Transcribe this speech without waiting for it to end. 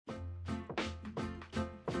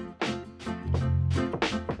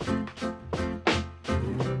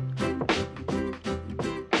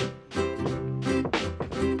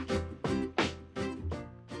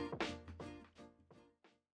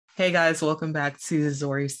Hey guys, welcome back to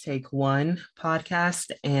Zori's Take One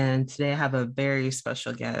podcast. And today I have a very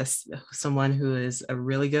special guest, someone who is a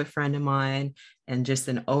really good friend of mine and just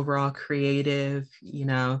an overall creative.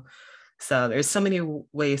 So there's so many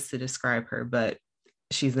ways to describe her, but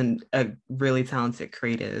a really talented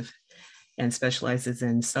creative and specializes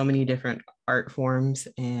in so many different art forms.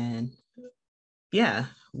 And yeah,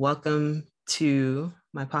 welcome to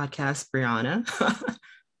my podcast, Brianna.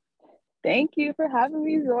 Thank you for having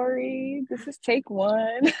me, Zori. This is take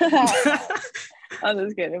one. I'm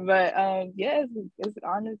just kidding, but yes, it's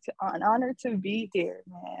an honor to be here,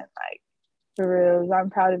 man. Like for real,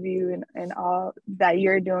 I'm proud of you and all that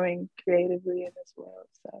you're doing creatively in this world.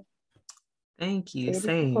 So Thank you. here to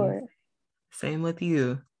Same. support. Same with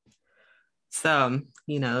you.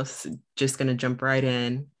 Just gonna jump right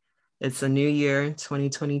in. It's a new year,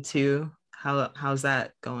 2022. How's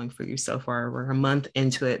that going for you so far? We're a month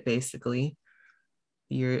into it, basically.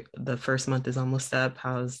 The first month is almost up.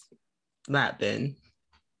 How's that been?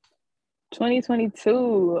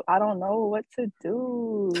 2022. I don't know what to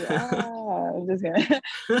do. I'm just kidding.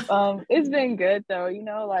 It's been good though.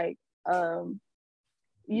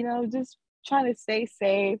 Just trying to stay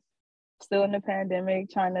safe. Still in the pandemic,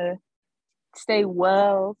 trying to stay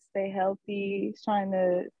well, stay healthy, trying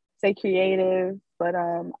to stay creative. But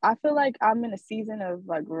I feel like I'm in a season of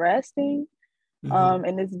like resting. Mhm.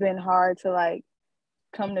 And it's been hard to like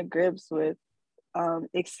come to grips with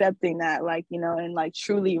accepting that, like, and like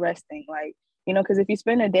truly resting. Like, because if you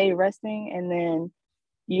spend a day resting and then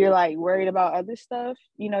you're like worried about other stuff,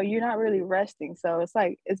 you're not really resting. So it's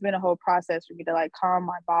like it's been a whole process for me to like calm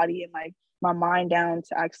my body and like my mind down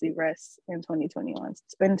to actually rest in 2021,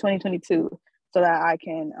 in 2022, so that I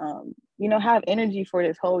can have energy for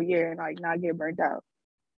this whole year and like not get burnt out.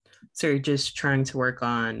 So you're just trying to work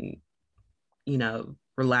on,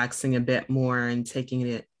 relaxing a bit more and taking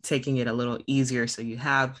it a little easier so you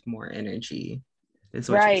have more energy, is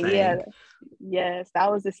what you're Right, yeah. saying. Yes,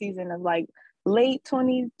 that was the season of like late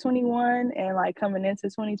 2021 and like coming into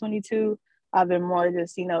 2022. I've been more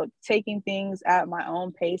just, taking things at my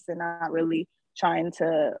own pace and not really trying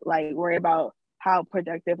to like worry about how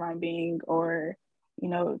productive I'm being or,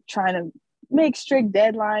 trying to make strict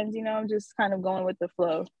deadlines. I'm just kind of going with the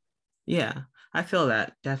flow. Yeah, I feel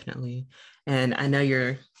that definitely. And I know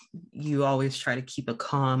you always try to keep a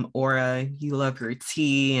calm aura. You love your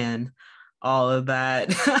tea and all of that.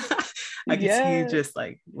 I can see you Yeah, just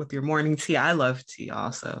like with your morning tea. I love tea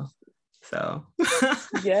also. So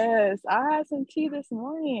yes. I had some tea this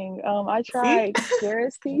morning. I see? tried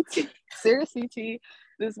Cersei tea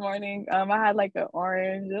this morning. I had like an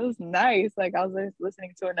orange. It was nice. Like I was just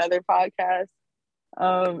listening to another podcast.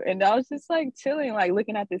 And I was just like chilling, like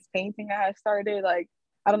looking at this painting I had started. Like,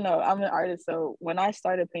 I don't know, I'm an artist, so when I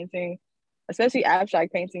started painting, especially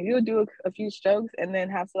abstract painting, you'll do a few strokes and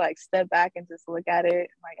then have to like step back and just look at it,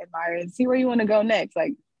 like admire it, and see where you want to go next.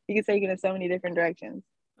 Like you can take it in so many different directions.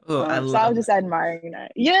 Oh, I So I was love just that. admiring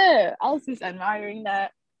that. Yeah, I was just admiring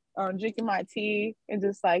that. Drinking my tea and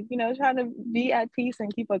just like trying to be at peace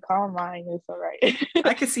and keep a calm mind. It's all right.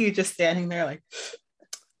 I could see you just standing there like,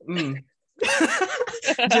 mm.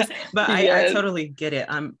 But I Yes. totally get it.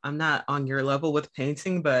 I'm not on your level with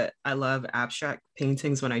painting, but I love abstract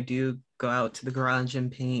paintings when I do go out to the garage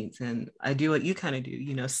and paint. And I do what you kind of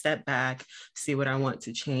do, step back, see what I want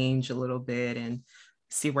to change a little bit and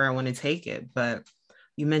see where I want to take it. But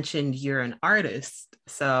you mentioned you're an artist.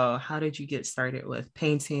 So how did you get started with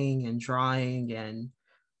painting and drawing and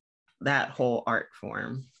that whole art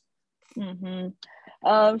form? hmm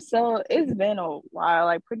so it's been a while,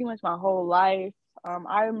 like pretty much my whole life.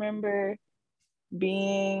 I remember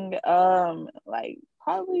being like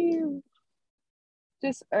probably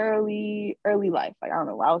just early life. Like I don't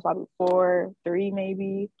know, I was probably 4, 3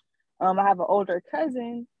 maybe. I have an older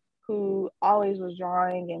cousin who always was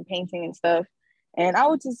drawing and painting and stuff. And I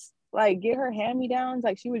would just like get her hand-me-downs.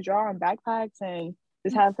 Like she would draw on backpacks and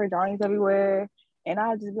just have her drawings everywhere. And I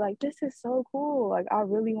would just be like, this is so cool. Like I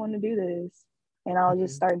really want to do this. And I would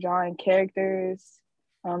just Mhm. start drawing characters,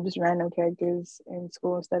 just random characters in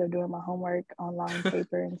school instead of doing my homework on line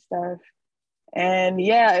paper and stuff. And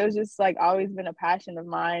yeah, it was just like always been a passion of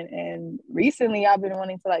mine. And recently I've been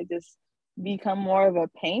wanting to like just become more of a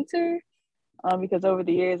painter. Because over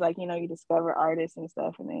the years, like, you discover artists and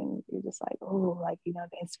stuff, and then you're just like, oh, like, the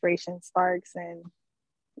inspiration sparks and,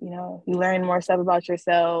 you learn more stuff about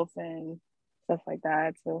yourself and stuff like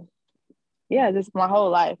that. So yeah, just my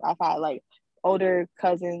whole life, I've had like older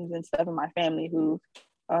cousins and stuff in my family who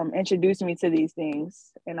introduced me to these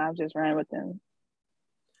things and I've just ran with them.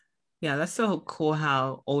 Yeah, that's so cool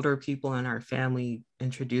how older people in our family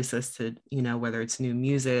introduce us to, whether it's new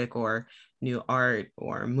music or new art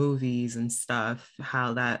or movies and stuff,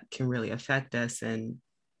 how that can really affect us and,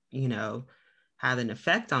 you know, have an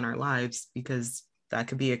effect on our lives because that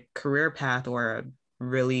could be a career path or a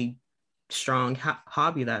really strong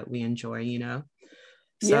hobby that we enjoy. Yeah.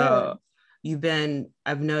 So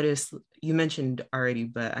I've noticed you mentioned already,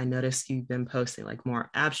 but I noticed you've been posting like more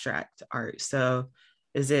abstract art. So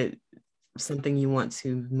is it something you want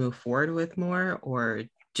to move forward with more or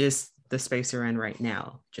just the space you're in right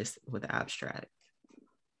now, just with abstract?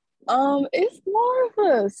 It's more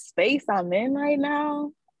of a space I'm in right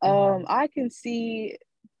now. Mhm. I can see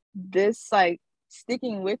this like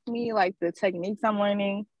sticking with me, like the techniques I'm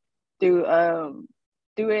learning through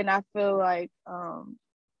through it, and I feel like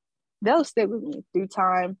they'll stick with me through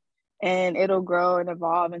time, and it'll grow and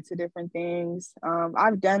evolve into different things.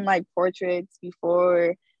 I've done like portraits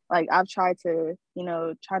before, like I've tried to,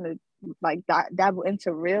 try to like dabble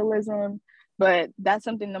into realism, but that's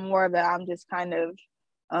something the more that I'm just kind of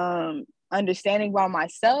understanding by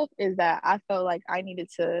myself is that I felt like I needed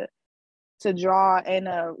to draw in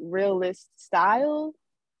a realist style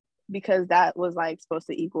because that was like supposed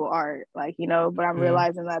to equal art, like, but I'm Mhm.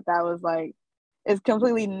 realizing that that was like, it's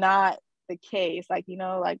completely not the case. Like,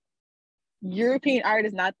 like European art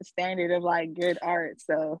is not the standard of like good art.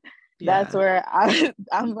 So that's Yeah. where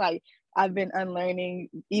I'm like, I've been unlearning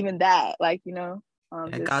even that, like, Yeah,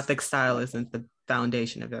 just, Gothic style isn't the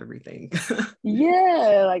foundation of everything.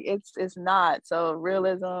 yeah, like it's not. So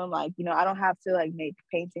realism, like, I don't have to like make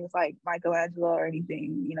paintings like Michelangelo or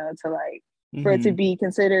anything, to like for it to Hmm. be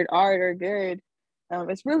considered art or good.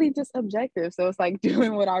 It's really just objective. So it's like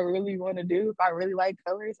doing what I really want to do. If I really like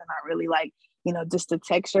colors and I really like, just the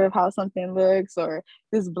texture of how something looks or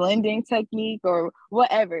this blending technique or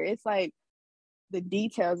whatever. It's like the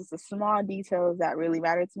details, it's the small details that really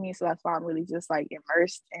matter to me. So that's why I'm really just like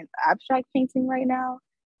immersed in abstract painting right now,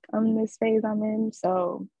 this phase I'm in.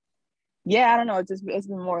 So yeah, I don't know. It's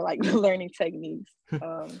been more like learning techniques.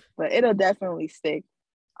 But it'll definitely stick,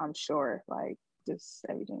 I'm sure. Like just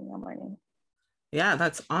everything I'm learning. Yeah,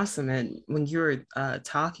 that's awesome. And when you were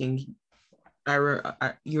talking,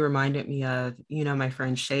 you reminded me of, my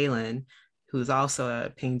friend Shaylin, who's also a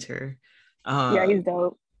painter. Yeah, Uh, he's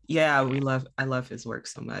dope. yeah, I love his work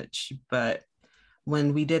so much. But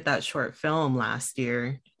when we did that short film last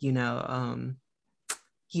year,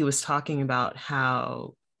 he was talking about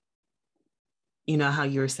how, how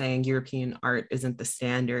you were saying European art isn't the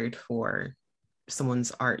standard for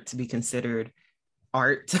someone's art to be considered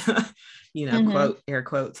art, Mm-hmm. quote, air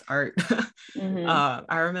quotes, art. Mm-hmm.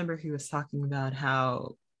 I remember he was talking about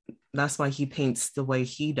how that's why he paints the way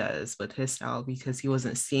he does with his style because he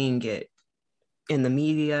wasn't seeing it in the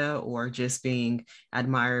media or just being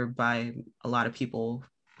admired by a lot of people,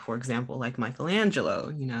 for example, like Michelangelo,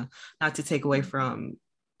 not to take away from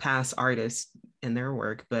past artists and their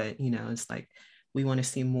work, but, it's like we want to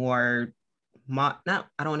see more, not,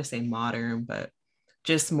 I don't want to say modern, but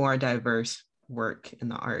just more diverse work in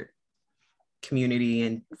the art community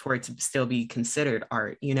and for it to still be considered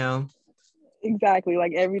art. Exactly.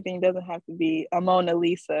 Like everything doesn't have to be a Mona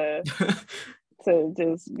Lisa to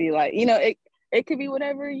just be like, it could be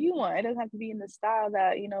whatever you want. It doesn't have to be in the style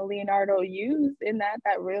that, Leonardo used in that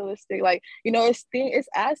realistic, like, it's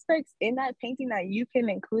aspects in that painting that you can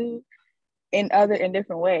include in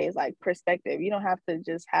different ways, like perspective. You don't have to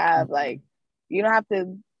just have like, you don't have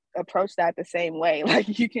to approach that the same way. Like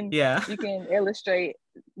Yeah, you can illustrate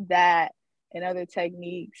that and other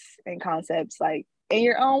techniques and concepts like in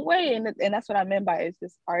your own way. And that's what I meant by it's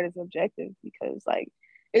just art is objective because like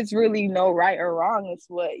it's really no right or wrong. It's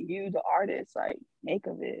what you, the artist, like make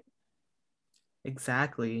of it.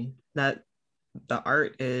 exactly. That the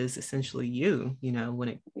art is essentially you,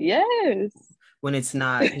 Yes. when it's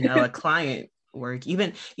not, a client work,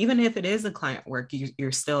 even if it is a client work,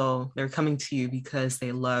 you're still they're coming to you because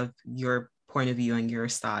they love your point of view and your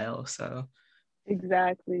style. So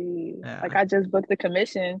Exactly. Like yeah. I just booked a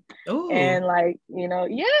commission Oh, and like,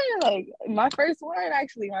 yeah, like my first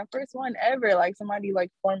one ever. Like somebody like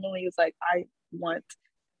formally was like, I want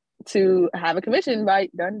to have a commission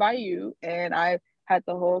done by you. And I had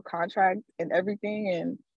the whole contract and everything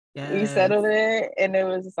and we settled yes. it and it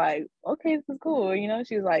was just like, okay, this is cool.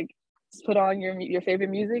 She was like, just put on your favorite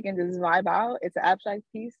music and just vibe out. It's an abstract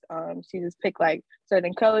piece. She just picked like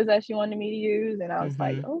certain colors that she wanted me to use. And I was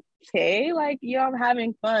like, Mm-hmm. okay, like, I'm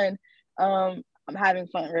having fun. I'm having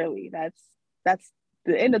fun really. That's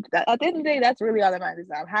the end of that. At the end of the day, that's really all that matters.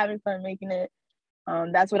 I'm having fun making it.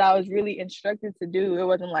 That's what I was really instructed to do. It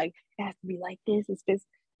wasn't like it has to be like this. It's this.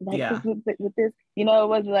 like Yeah. with this, you know, it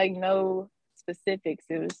was like no specifics.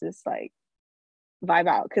 It was just like vibe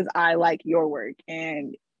out because I like your work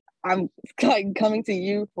and I'm like coming to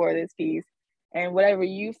you for this piece, and whatever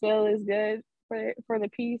you feel is good for the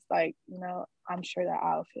piece, like, you know, I'm sure that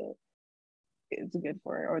I'll feel it's good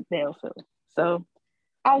for it or they'll feel. So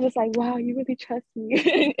I was just like, wow, you really trust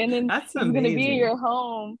me. And then That's this is gonna be in amazing. your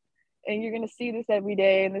home and you're gonna see this every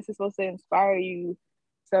day and this is supposed to inspire you.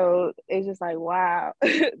 So it's just like, wow,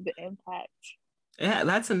 the impact. Yeah,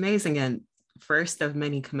 that's amazing. And first of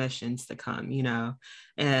many commissions to come, you know.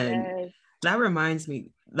 And Yes. that reminds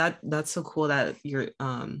me that that's so cool that your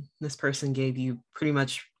this person gave you pretty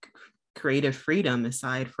much creative freedom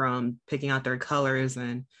aside from picking out their colors.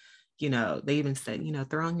 And you know, they even said, you know,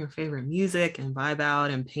 throw on your favorite music and vibe out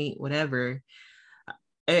and paint whatever.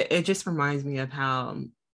 It just reminds me of how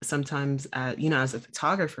sometimes, you know, as a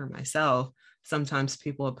photographer myself, sometimes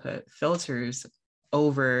people put filters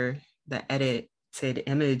over the edited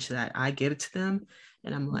image that I give to them.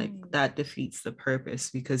 And I'm like, Mm. that defeats the purpose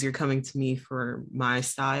because you're coming to me for my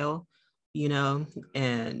style, you know,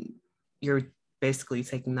 and you're basically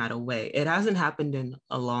taking that away. It hasn't happened in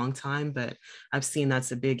a long time, but I've seen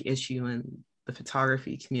that's a big issue in the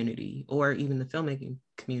photography community or even the filmmaking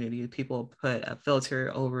community. People put a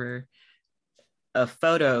filter over a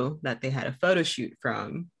photo that they had a photo shoot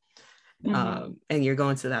from, Mm-hmm. and you're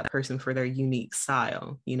going to that person for their unique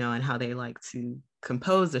style, you know, and how they like to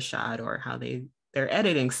compose a shot or how their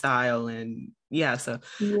editing style. And yeah, so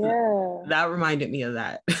Yeah. that reminded me of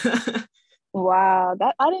that. Wow.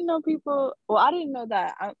 That I didn't know people. Well, I didn't know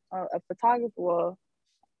that I'm a photographer. Well,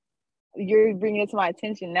 you're bringing it to my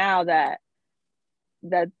attention now that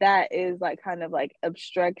that is like kind of like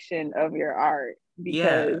obstruction of your art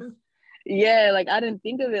Yeah. because yeah, like I didn't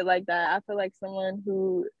think of it like that. I feel like someone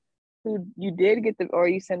who you did get the or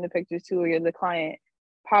you send the pictures to or you're the client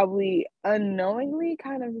probably unknowingly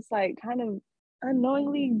kind of just like kind of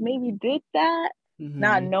unknowingly maybe did that,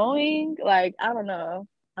 not Mm-hmm. knowing, like I don't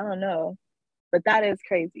know, but that is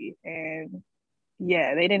crazy. And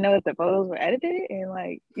yeah, they didn't know that the photos were edited, and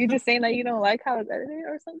like you just saying that you don't like how it's edited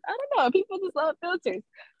or something. I don't know. People just love filters,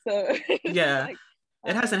 so it's just Yeah. like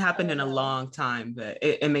It hasn't I happened don't in a know. long time, but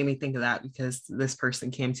it made me think of that because this person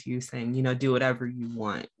came to you saying, you know, do whatever you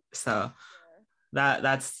want. So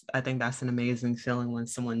that's I think that's an amazing feeling when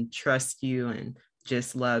someone trusts you and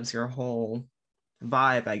just loves your whole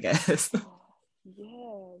vibe, I guess.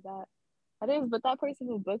 Yeah, that is. But that person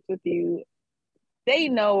who booked with you, they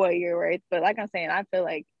know what you're worth. But like I'm saying, I feel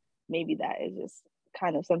like maybe that is just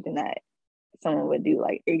kind of something that someone would do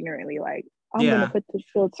like ignorantly, like I'm gonna Yeah. put this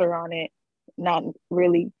filter on it, not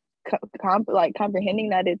really like comprehending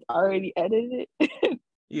that it's already edited.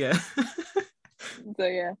 Yeah. So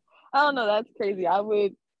yeah, I don't know. That's crazy. I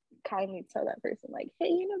would kindly tell that person like, hey,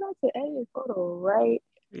 you know that's an edited photo, right?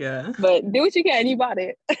 Yeah. But do what you can. You bought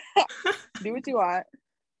it. Do what you want.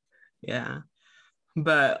 Yeah.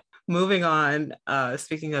 But moving on,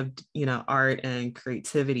 speaking of, you know, art and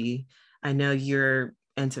creativity, I know you're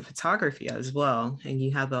into photography as well, and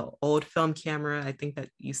you have an old film camera. I think that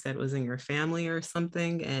you said was in your family or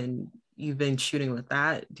something, and you've been shooting with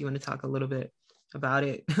that. Do you want to talk a little bit about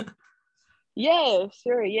it? Yeah,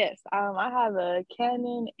 sure. Yes. I have a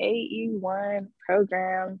Canon AE1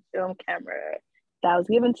 program film camera that was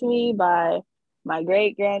given to me by my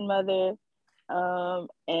great grandmother.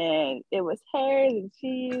 And it was hers and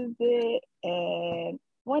she used it. And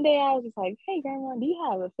one day I was just like, hey, grandma, do you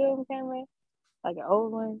have a film camera? Like an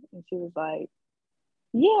old one? And she was like,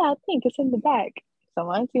 yeah, I think it's in the back. So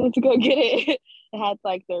my auntie went to go get it. It had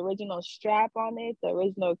like the original strap on it, the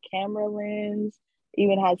original camera lens,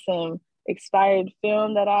 even had some expired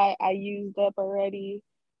film that I used up already.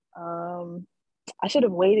 Um, I should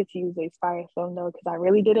have waited to use the expired film though, because I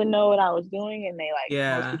really didn't know what I was doing and they like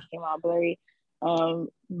Yeah. mostly came out blurry.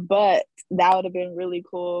 But that would have been really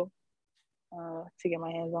cool to get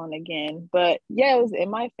my hands on again. But yeah, it was in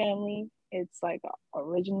my family. It's like a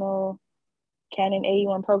original Canon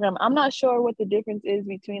AE1 program. I'm not sure what the difference is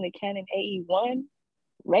between the Canon AE1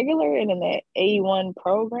 regular and then the AE1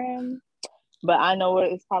 program, but I know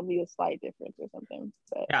it's probably a slight difference or something.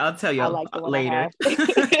 But Yeah, I'll tell I you like the one I later.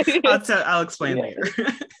 have. I'll explain Yeah. later.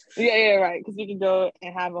 Yeah, right. Because we can go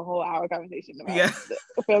and have a whole hour conversation about Yeah.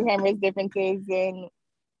 the film camera's differences and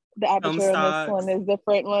the Film aperture on this one stocks, is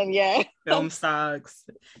different one. Yeah. film stocks,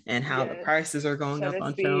 and how the Yes. prices are going up Shutter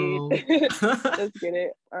on speed. film. Let's get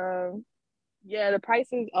it. Yeah, the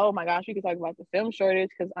prices. Oh my gosh, we could talk about the film shortage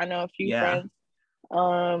because I know a few Yeah. friends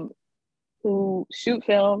um who shoot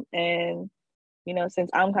film, and you know,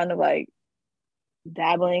 since I'm kind of like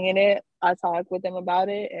dabbling in it, I talk with them about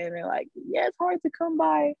it, and they're like, yeah, it's hard to come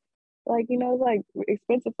by. Like, it's like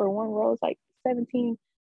expensive for one roll. It's like 17,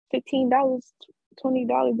 $15,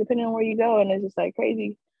 $20, depending on where you go. And it's just like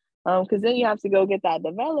crazy. Because then you have to go get that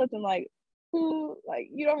developed, and like, you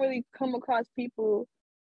don't really come across people,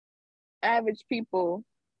 average people,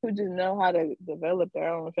 who just know how to develop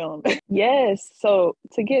their own film. Yes. So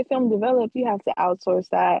to get film developed, you have to outsource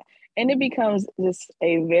that. And it becomes just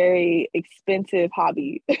a very expensive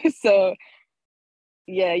hobby. So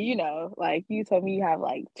yeah, like you told me you have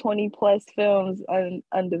like 20 plus films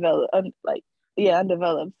undeveloped,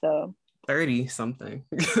 undeveloped. So 30 something.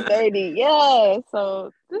 30, yeah.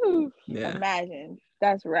 So Yeah. imagine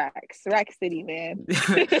that's Rack City, man.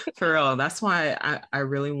 For real. That's why I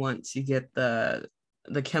really want to get the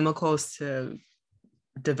chemicals to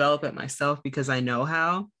develop it myself, because I know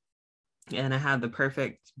how, and I have the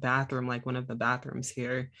perfect bathroom. Like one of the bathrooms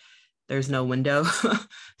here, there's no window.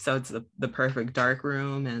 So it's the perfect dark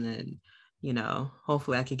room. And then,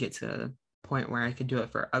 hopefully I could get to a point where I could do it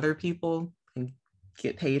for other people and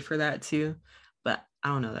get paid for that too. But I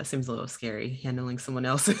don't know, that seems a little scary, handling someone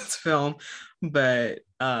else's film. But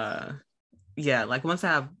yeah, like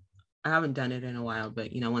I haven't done it in a while, but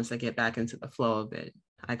once I get back into the flow of it,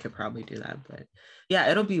 I could probably do that. But yeah,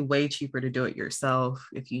 it'll be way cheaper to do it yourself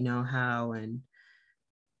if you know how. And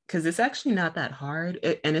because it's actually not that hard,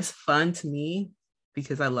 and it's fun to me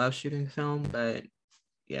because I love shooting film. But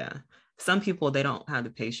yeah, some people, they don't have the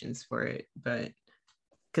patience for it, but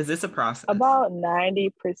because it's a process. About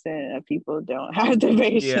 90% of people don't have the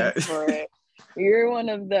patience for it. You're one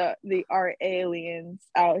of the art aliens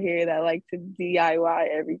out here that like to DIY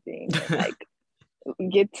everything and like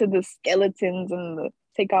get to the skeletons and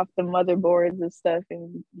take off the motherboards and stuff,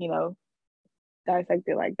 and dissect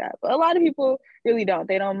it like that. But a lot of people really don't.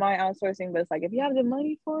 They don't mind outsourcing, but it's like if you have the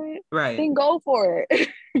money for it, right, then go for it.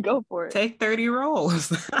 Go for it. Take 30 rolls.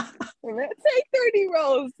 Take 30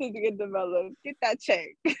 rolls to get developed. Get that check.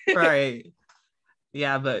 Right.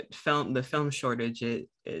 Yeah, but the film shortage,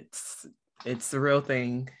 it's the real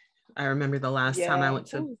thing. I remember the last time I went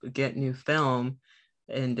to get new film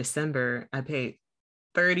in December, I paid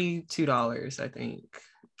 $32, I think.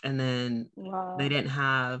 And then they didn't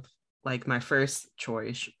have like my first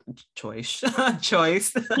choice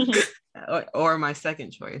or my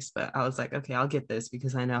second choice, but I was like, okay, I'll get this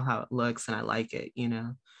because I know how it looks and I like it,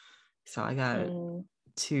 So I got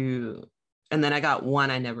two, and then I got one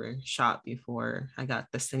I never shot before. I got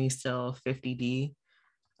the CineStill 50D.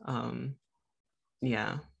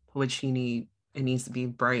 Yeah, which it needs to be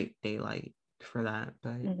bright daylight for that.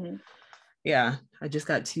 But yeah, I just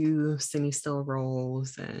got two CineStill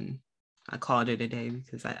rolls and I called it a day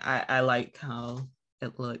because I like how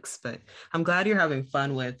it looks. But I'm glad you're having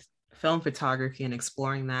fun with film photography and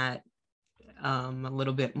exploring that a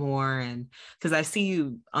little bit more. And because I see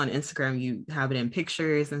you on Instagram, you have it in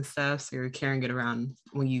pictures and stuff, so you're carrying it around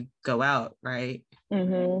when you go out, right?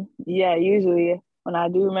 Yeah, usually when I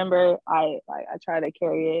do remember, I try to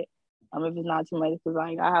carry it. If it's not too much, because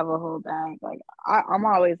like I have a whole bag. Like I'm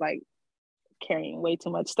always like carrying way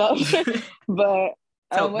too much stuff. But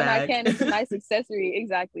when I can, it's a nice accessory.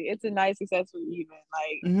 Exactly, it's a nice accessory. Even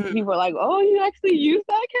like people are like, "Oh, you actually use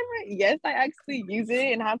that camera?" Yes, I actually use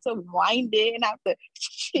it, and have to wind it, and have to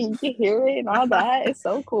you can hear it and all that. It's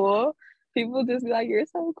so cool. People just be like, "You're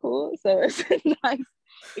so cool." So it's a nice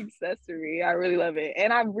accessory. I really love it,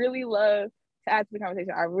 and I really love, to add to the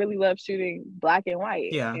conversation, I really love shooting black and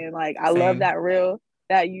white. Yeah, and like I love that reel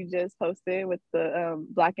that you just posted with the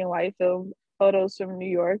black and white film photos from New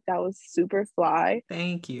York. That was super fly.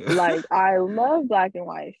 Thank you. Like I love black and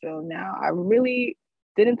white film now. I really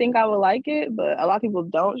didn't think I would like it, but a lot of people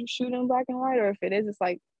don't shoot in black and white, or if it is, it's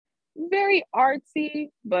like very artsy.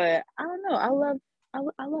 But I don't know. I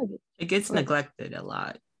love it. It gets neglected a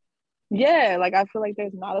lot. Yeah, like I feel like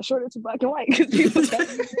there's not a shortage of black and white because people don't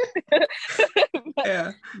use it.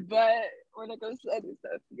 But when it comes to other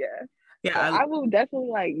stuff, yeah, I will definitely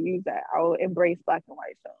like use that. I will embrace black and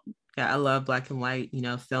white film. Yeah, I love black and white,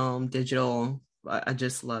 film, digital. I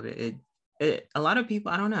just love it. A lot of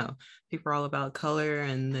people, I don't know, people are all about color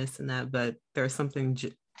and this and that, but there's something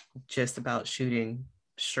just about shooting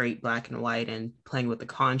straight black and white and playing with the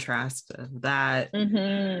contrast of that.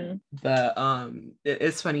 But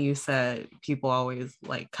it's funny you said people always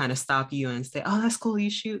like kind of stop you and say, "Oh, that's cool, you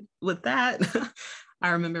shoot with that." I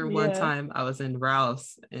remember one time I was in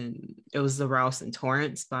Rouse, and it was the Rouse in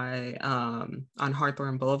Torrance by on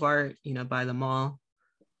Hawthorne Boulevard, by the mall,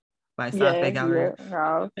 by South Bay Gallery.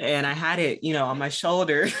 And I had it, on my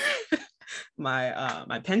shoulder,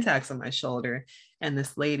 my Pentax on my shoulder, and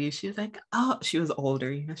this lady, she was like, oh, she was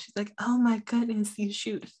older, you know, she's like, oh my goodness, you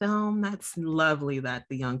shoot film, that's lovely that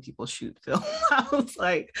the young people shoot film. I was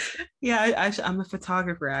like, yeah, I'm a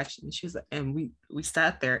photographer actually. She was like, and we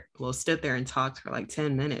stood there and talked for like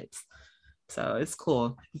 10 minutes. So it's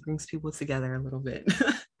cool, it brings people together a little bit.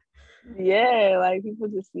 Yeah, like people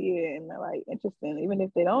just see it and they're like interesting, even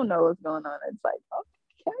if they don't know what's going on. It's like,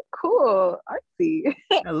 okay, cool, artsy.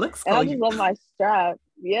 It looks And cool. I just love my strap.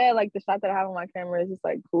 Yeah, like the strap that I have on my camera is just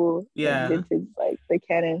like cool. Like Yeah. vintage, like the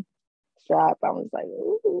Canon strap. I was like,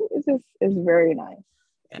 ooh, it's very nice.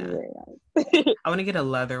 Yeah. Very nice. I want to get a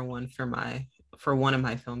leather one for one of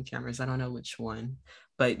my film cameras. I don't know which one,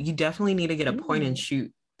 but you definitely need to get a point and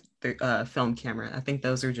shoot film camera. I think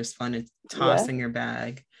those are just fun to toss in your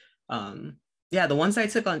bag. Yeah, the ones I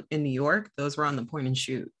took on in New York, those were on the point and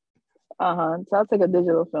shoot. So I'll take a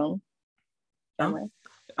digital film camera.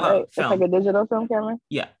 Right? It's like a digital film camera.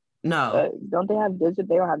 Yeah. No. Don't they have digital?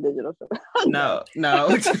 They don't have digital film. No.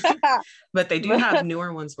 But they do have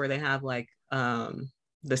newer ones where they have like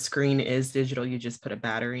the screen is digital. You just put a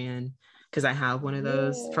battery in. Because I have one of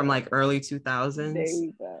those from like early 2000s. There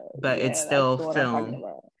you go. But it's still film.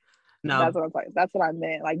 No, that's what I'm talking. That's what I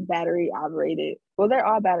meant. Like battery operated. Well, they're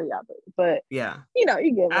all battery operated, but yeah, you know,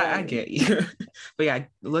 you get. I get you. But yeah,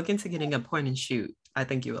 look into getting a point and shoot. I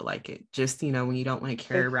think you would like it. Just you know, when you don't want to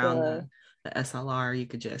carry around the SLR, you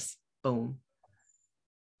could just boom.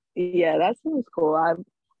 Yeah, that seems cool.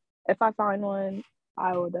 If I find one,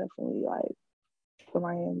 I will definitely like put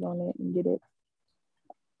my hands on it and get it.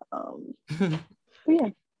 Yeah,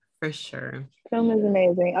 for sure. Film is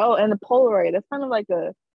amazing. Oh, and the Polaroid. That's kind of like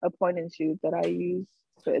a point and shoot that I use.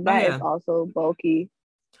 But that is also bulky.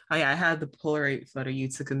 Oh yeah, I had the Polaroid photo you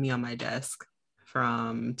took of me on my desk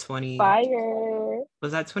from Fire.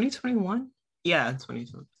 Was that 2021? Yeah,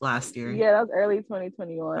 2020. Last year. Yeah, that was early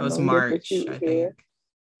 2021. That was March, I think.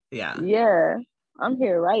 Yeah. Yeah. I'm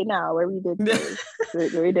here right now where we did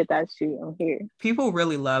where we did that shoot. I'm here. People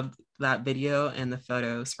really loved that video and the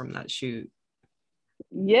photos from that shoot.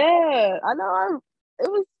 Yeah, I know.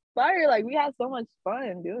 It was fire. Like we had so much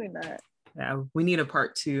fun doing that. Yeah, we need a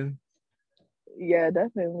part 2. Yeah,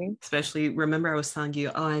 definitely. Especially, remember I was telling you,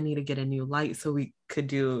 oh, I need to get a new light so we could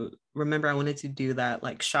do. Remember, I wanted to do that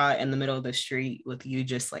like shot in the middle of the street with you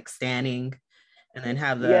just like standing, and then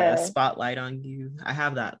have the spotlight on you. I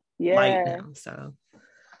have that light now, so.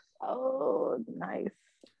 Oh, nice.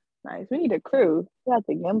 We need a crew. You had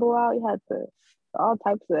to gimbal out. You had to all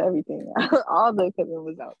types of everything. All the equipment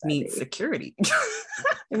was out. Need security.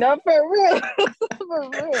 No, for real.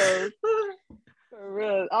 For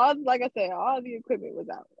real. All like I said, all the equipment was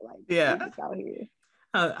out. Like just out here.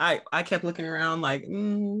 I kept looking around like,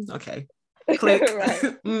 okay. Click.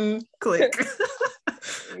 Click.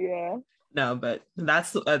 Yeah. No, but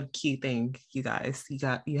that's a key thing, you guys.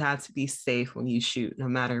 You have to be safe when you shoot, no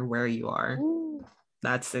matter where you are. Ooh.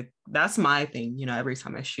 That's my thing, you know, every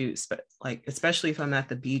time I shoot, but like especially if I'm at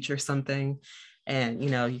the beach or something, and you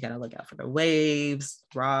know, you gotta look out for the waves,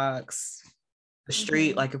 rocks, the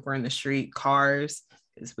street, like if we're in the street, cars,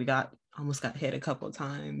 because we almost got hit a couple of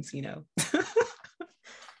times, you know.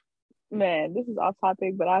 Man, this is off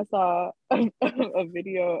topic, but I saw a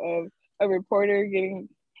video of a reporter getting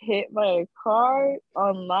hit by a car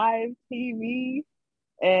on live TV,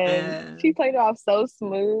 and she played it off so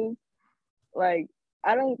smooth. Like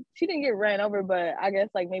she didn't get ran over, but I guess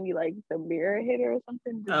like maybe like the mirror hit her or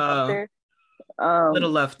something. Little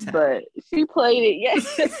left tap. But she played it. Yeah,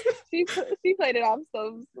 she played it off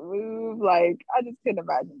so smooth. Like I just couldn't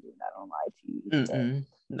imagine doing that on live TV.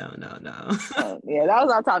 No. Yeah, that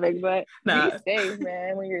was our topic. But be safe,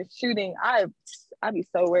 man. When you're shooting, I'd be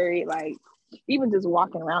so worried. Like even just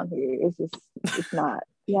walking around here, it's not.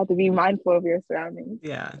 You have to be mindful of your surroundings.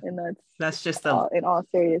 Yeah, and that's just in all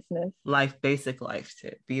seriousness. Basic life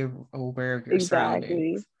tip. Be aware of your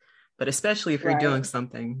surroundings. But especially if you're doing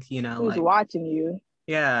something, you know, who's watching you.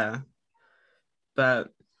 Yeah,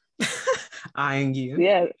 but eyeing you.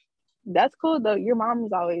 Yeah, that's cool though. Your mom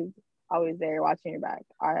is always there watching your back.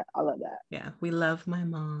 I love that. Yeah, we love my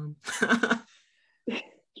mom.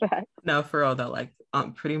 No, for real though, like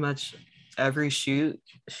pretty much every shoot,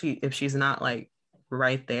 if she's not like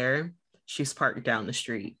right there, she's parked down the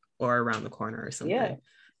street or around the corner or something. Yeah.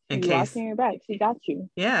 In case watching your back, she got you.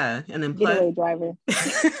 Yeah, and then getaway driver.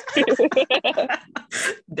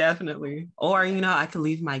 Definitely. Or you know, I could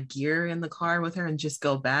leave my gear in the car with her and just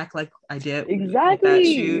go back like I did exactly with that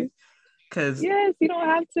shoot. Because yes, you don't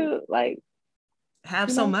have to like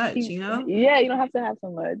have so much, you know. Yeah, you don't have to have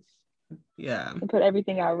so much. Yeah, and put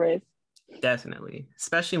everything at risk. Definitely,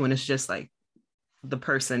 especially when it's just like the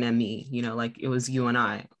person and me, like it was you and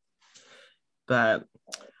I. But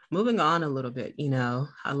moving on a little bit,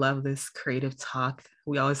 I love this creative talk.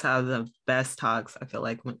 We always have the best talks, I feel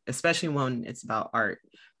like, especially when it's about art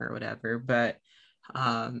or whatever. But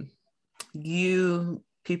you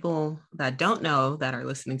people that don't know that are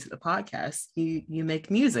listening to the podcast, you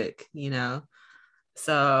make music,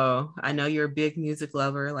 So I know you're a big music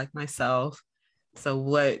lover like myself. So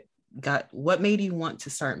what made you want to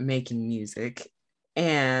start making music?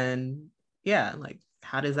 And yeah, like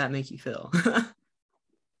how does that make you feel?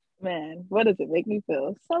 Man, what does it make me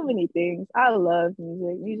feel? So many things. I love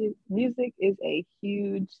music. Music is a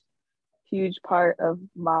huge part of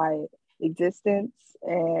my existence.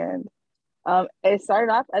 And it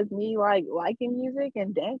started off as me like liking music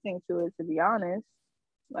and dancing to it, to be honest.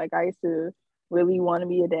 Like I used to really want to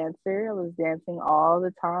be a dancer. I was dancing all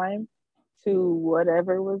the time to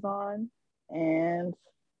whatever was on. And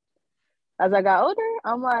as I got older,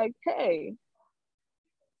 I'm like, hey,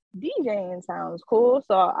 DJing sounds cool.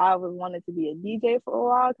 So I was wanted to be a DJ for a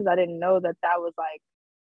while because I didn't know that was I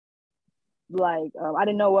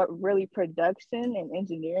didn't know what really production and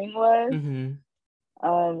engineering was.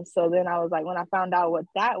 Mm-hmm. So then I was like, when I found out what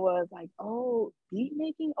that was, like, oh, beat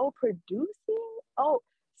making, oh, producing, oh,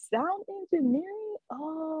 sound engineering,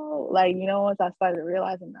 oh, like, once I started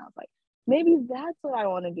realizing that, I was like, maybe that's what I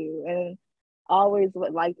want to do. And I always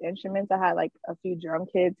liked instruments. I had like a few drum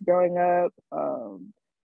kits growing up.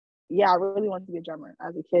 Yeah, I really wanted to be a drummer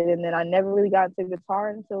as a kid. And then I never really got into guitar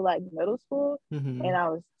until like middle school. Mm-hmm. And I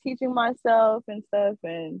was teaching myself and stuff.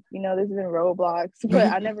 And, there's been roadblocks, but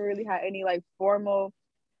I never really had any like formal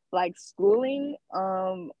like schooling,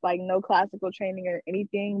 like no classical training or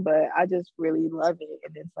anything, but I just really love it.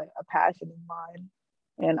 And it's like a passion of mine.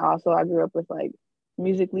 And also I grew up with like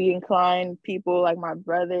musically inclined people. Like my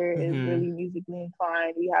brother is Mm-hmm. really musically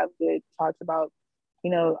inclined. We have good talks about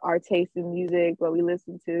our taste in music, what we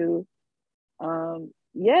listen to,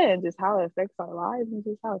 yeah, and just how it affects our lives and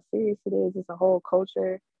just how serious it is. It's a whole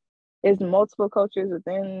culture. It's multiple cultures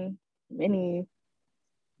within many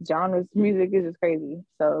genres. Music is just crazy.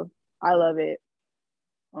 So I love it.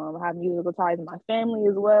 I have musical ties in my family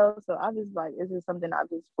as well. So I just like, it's just something I've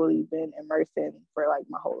just fully been immersed in for like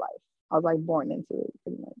my whole life. I was like born into it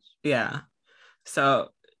pretty much. Yeah. So,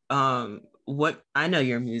 what I know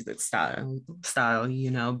your music style,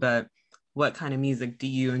 but what kind of music do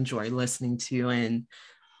you enjoy listening to, and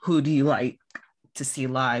who do you like to see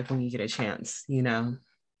live when you get a chance,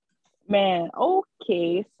 Man,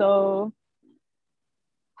 okay. So,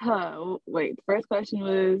 wait, the first question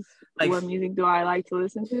was Like, what music do I like to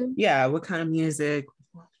listen to? yeah, what kind of music,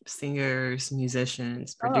 singers,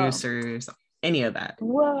 musicians, Oh, producers, any of that?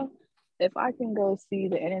 well, if I can go see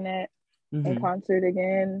the internet in Mm-hmm. concert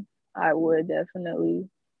again, I would definitely.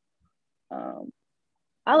 Um,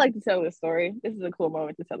 I like to tell the story. This is a cool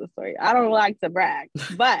moment to tell the story. I don't like to brag,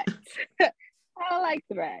 but I don't like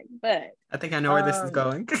to brag, but I think I know where this is um,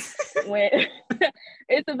 going. when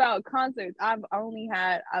it's about concerts, I've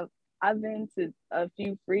been to a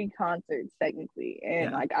few free concerts technically,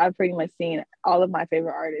 and Yeah. like I've pretty much seen all of my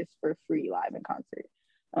favorite artists for free live in concert.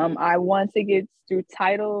 I won tickets through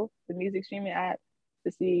Tidal, the music streaming app,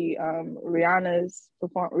 to see Rihanna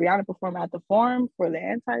perform at the Forum for the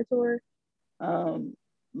Anti Tour.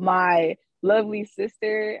 My lovely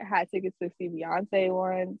sister had tickets to see Beyonce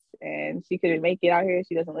once, and she couldn't make it out here.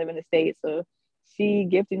 She doesn't live in the States, so she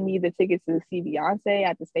gifted me the tickets to see Beyonce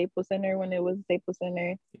at the Staples Center when it was Staples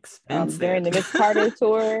Center. During Expensive. the Miss Carter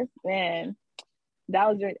tour, man, that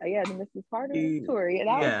was the Mrs. Carter tour. Yeah,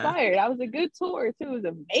 that was Yeah. fire. That was a good tour too. It was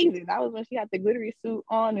amazing. That was when she had the glittery suit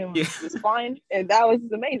on and Yeah. was flying, and that was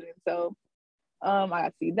amazing. So, I got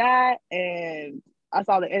to see that, and I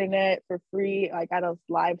saw the internet for free, like at a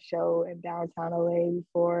live show in downtown LA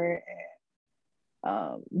before.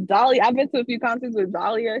 And Dolly, I've been to a few concerts with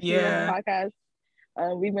Dahlia. She was on the Yeah.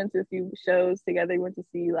 podcast. We've been to a few shows together. We went to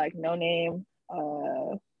see like No Name,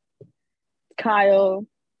 Kyle.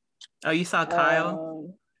 Oh, you saw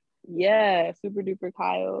Kyle? Yeah, super duper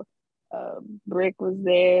Kyle. Brick was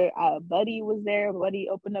there. Buddy was there. Buddy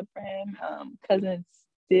opened up for him. Cousin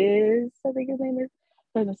Stiz, I think his name is.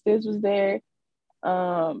 Cousin Stiz was there.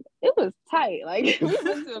 It was tight. Like we've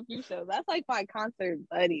been to a few shows. That's like my concert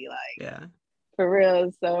buddy, like Yeah. for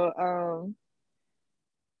real. So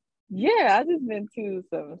yeah, I've just been to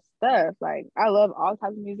some stuff. Like I love all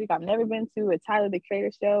types of music. I've never been to a Tyler the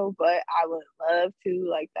Creator show, but I would love to.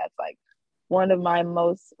 Like that's like one of my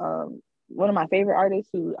most one of my favorite artists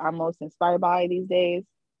who I'm most inspired by these days.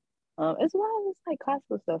 As well as like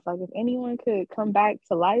classical stuff. Like if anyone could come back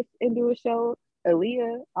to life and do a show,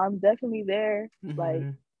 Aaliyah, I'm definitely there. Like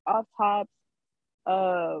Mm-hmm. off top.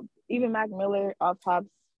 Even Mac Miller off tops.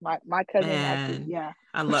 My cousin actually, Man, yeah.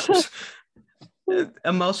 I love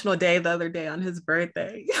emotional day the other day on his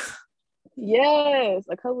birthday. Yes,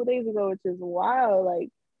 a couple days ago, which is wild. Like,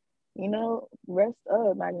 rest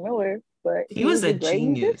up, Mac Miller, but He he was was a a great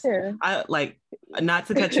genius. musician. I like, not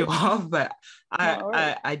to cut you off, but I No,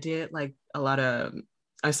 right. I, I did like a lot of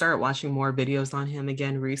I started watching more videos on him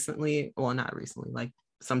again recently. Well, not recently, like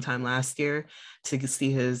sometime last year to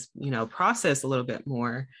see his, process a little bit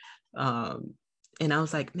more. Um, and I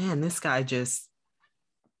was like, man, this guy just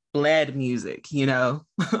bled music. Yeah,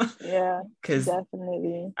 Because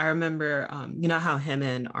definitely. I remember, you know how him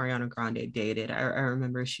and Ariana Grande dated. I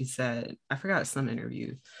remember she said, I forgot some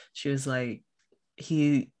interview. She was like,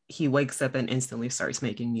 he wakes up and instantly starts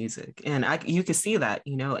making music, and you could see that,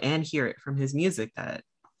 and hear it from his music that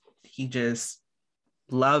he just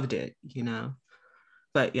loved it.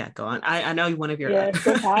 But yeah, go on. I know one of your Yeah, it's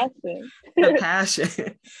the passion. the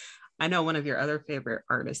passion. I know one of your other favorite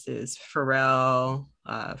artists is Pharrell,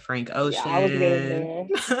 Frank Yeah, I was getting Ocean. there.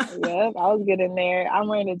 Yep, I was getting there. I'm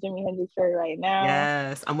wearing a Jimi Hendrix shirt right now.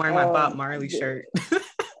 Yes, I'm wearing my Bob Um, Marley shirt.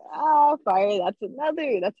 fire! That's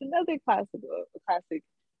another classic.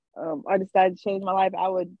 Artist that changed my life. I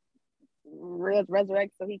would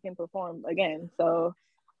resurrect so he can perform again.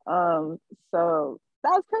 Um, so that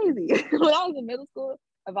was crazy. When I was in middle school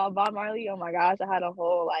about Bob Marley, oh my gosh, I had a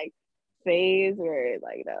whole like phase where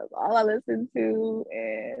like that was all I listened to,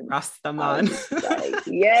 and I was Rastaman. just like,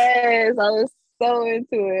 yes, I was so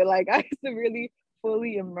into it. Like I used to really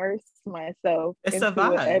fully immerse myself It's a into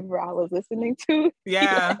vibe. whatever I was listening to.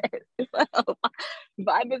 Yeah. Yes.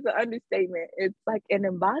 Vibe is an understatement. It's like an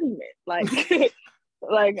embodiment. Like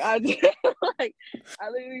like I just, like I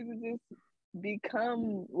literally would just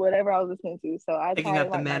become whatever I was listening to. So I Picking tried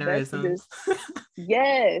up the like my best to mannerisms. just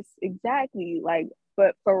yes, exactly. Like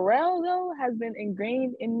but Pharrell though has been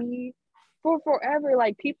ingrained in me for forever.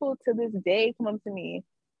 Like people to this day come up to me,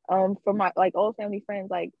 from my like old family friends,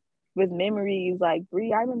 like with memories. Like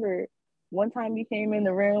Bree, I remember one time you came in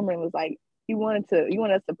the room and was like, you want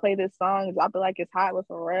us to play this song, drop it like it's hot with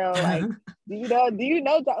Pharrell. Like, do you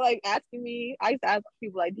know, like asking me, I used to ask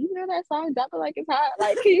people like, do you know that song, drop it like it's hot?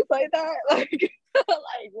 Like, can you play that? Like,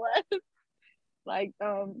 like what? Like,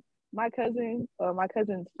 my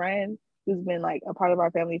cousin's friend, who's been like a part of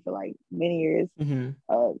our family for like many years, Hmm.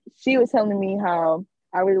 she was telling me how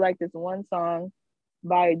I really like this one song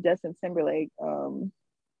by Justin Timberlake.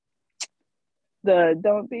 The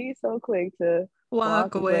Don't Be So Quick to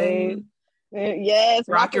Walk Walk Away. away. Yes,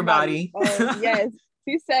 Rock Rock your Your Body. body. Yes.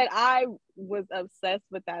 She said I was obsessed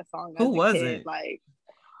with that song Who as a kid. wasn't? Like,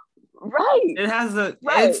 right, It has right.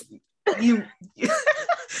 it's you.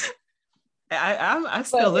 I But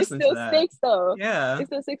still it listen to still that. sticks though. Yeah. It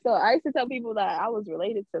still sticks though. I used to tell people that I was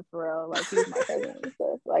related to Pharrell, like he was my cousin and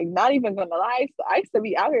stuff. Like, not even gonna lie. So I used to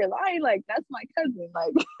be out here lying, like that's my cousin.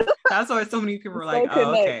 Like, That's why so many people are like, so oh,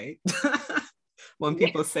 connect. okay. When Yeah.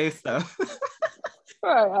 people say stuff.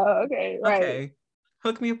 Right. Okay. Right. Okay.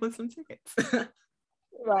 Hook me up with some tickets.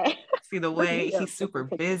 Right. See the Look way me up he's with super some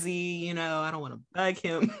tickets. busy, I don't want to bug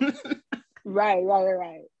him.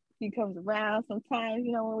 Right. He comes around sometimes,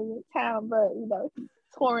 when we're in town, but he's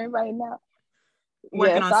touring right now.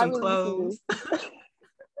 Working Yeah, on so I some really listen to clothes. this.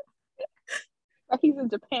 Like he's in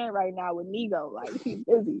Japan right now with Nigo. Like he's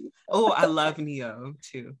busy. Oh, I love Neo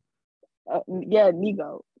too. Yeah,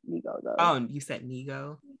 Nigo though. Oh, you said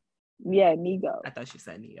Nego? Yeah, Nigo. I thought you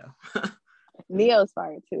said Neo. Neo's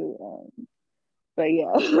fire too. But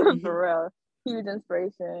yeah, Mhm. for real, huge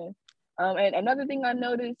inspiration. And another thing I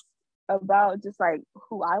noticed about just like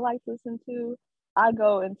who I like to listen to, I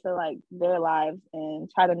go into like their lives and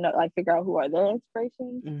try to know, like figure out who are their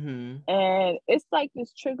inspirations. Mhm. And it's like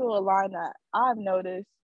this trickle of line that I've noticed.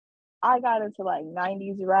 I got into like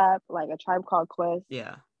 90s rap, like a Tribe Called Quest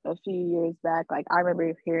Yeah. a few years back. Like I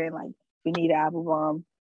remember hearing like Benita Applebaum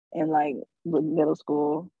in like middle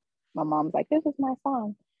school. My mom's like, "This is my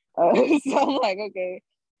song." So I'm like, okay.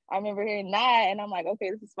 I remember hearing that, and I'm like,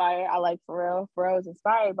 okay, this is fire. I like Pharrell. Pharrell is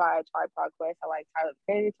inspired by a Tribe Called Quest. I like Tyler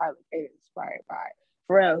Creator. Tyler Creator is inspired by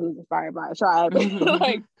Pharrell, who's inspired by a Tribe.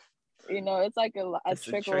 Like, it's like a It's a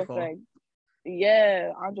trickle trickle. effect.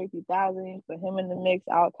 Yeah, Andre 3000, put him in the mix.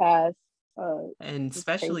 Outkast, And it's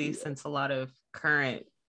especially crazy. since a lot of current,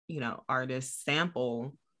 artists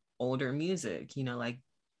sample older music, like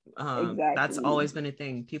that's Exactly. always been a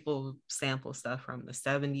thing. People sample stuff from the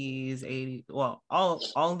 70s, 80s, well,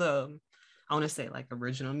 all the I want to say like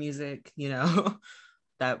original music,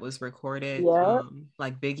 that was recorded. Yeah.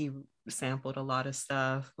 Like Biggie sampled a lot of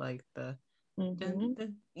stuff, like the dun, Mm-hmm.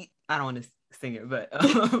 dun, I don't want to sing it, but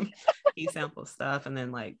he sampled stuff, and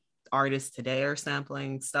then like artists today are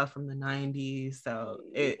sampling stuff from the 90s. So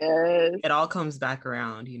Yes, it all comes back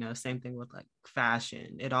around, same thing with like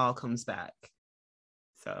fashion. It all comes back.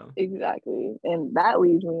 So exactly. And that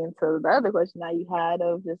leads me into the other question that you had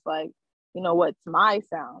of just like, what's my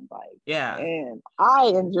sound like? yeah. And I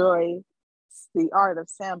enjoy the art of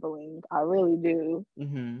sampling. I really do.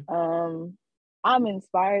 I'm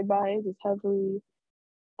inspired by it just heavily.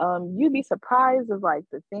 You'd be surprised of like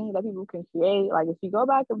the things that people can create. Like if you go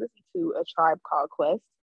back and listen to A Tribe Called Quest,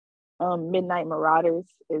 Midnight Marauders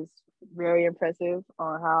is very impressive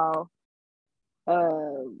on how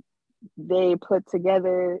they put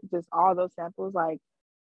together just all those samples. Like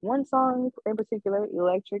one song in particular,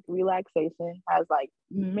 Electric Relaxation, has like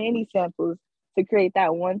many samples to create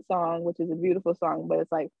that one song, which is a beautiful song, but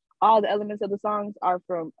it's like all the elements of the songs are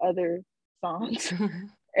from other songs.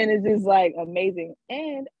 And it's just like amazing.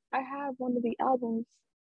 And I have one of the albums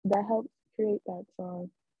that helped create that song.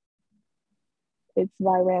 It's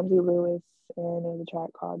by Ramsey Lewis and there's a track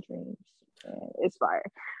called Dreams. And it's fire.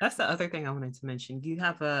 That's the other thing I wanted to mention. You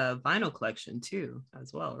have a vinyl collection too,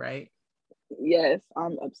 as well, right? Yes,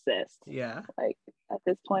 I'm obsessed. Yeah. Like at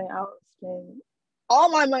this point, I'll spend all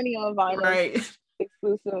my money on vinyl, right?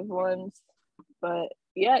 Exclusive ones. But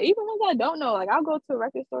yeah, even ones I don't know, like I'll go to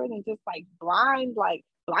record stores and just like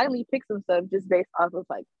blindly pick some stuff just based off of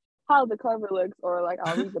like how the cover looks, or like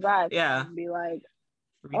I'll read the back yeah, and be like,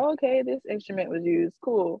 oh, okay, this instrument was used,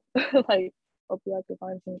 cool. Like hopefully I can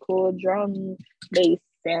find some cool drum bass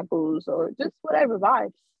samples or just whatever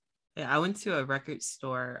vibes. Yeah, I went to a record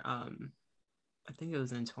store. I think it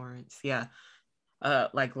was in Torrance. Yeah,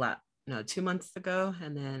 like 2 months ago,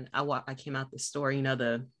 and then I came out the store.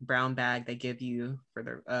 The brown bag they give you for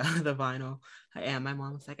the vinyl. And my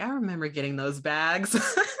mom was like, I remember getting those bags.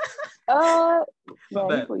 Man,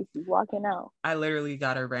 but he's walking out. I literally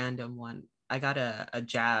got a random one. I got a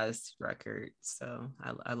jazz record, so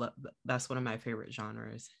I love, that's one of my favorite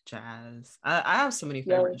genres, jazz. I have so many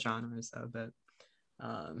favorite genres though, but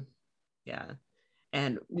yeah,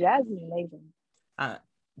 and jazz is amazing. I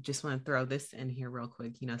just want to throw this in here real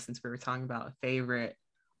quick, since we were talking about favorite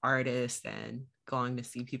artists and going to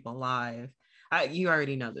see people live. You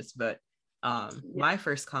already know this, but my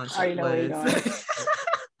first concert was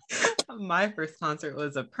my first concert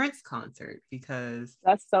was a Prince concert, because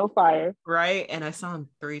that's so fire, right? And I saw him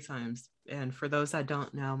 3 times. And for those that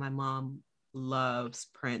don't know, my mom loves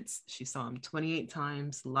Prince. She saw him 28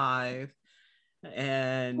 times live.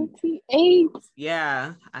 And 28.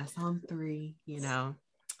 yeah, I saw him 3,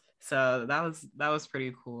 so that was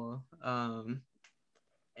pretty cool.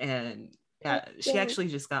 And yeah, she actually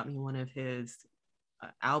just got me one of his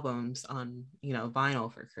albums on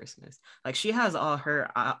vinyl for Christmas. Like she has all her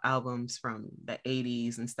albums from the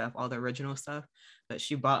 80s and stuff, all the original stuff, but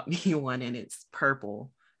she bought me one and it's purple.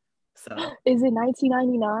 So is it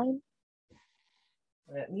 1999?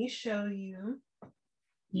 Let me show you.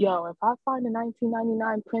 Yo, if I find a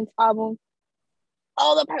 1999 Prince album,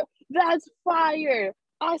 that's fire.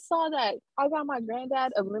 I saw that. I got my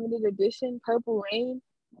granddad a limited edition Purple Rain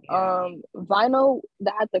vinyl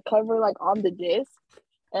that had the cover like on the disc,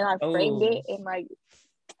 and I framed it, and like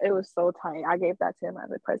it was so tight. I gave that to him as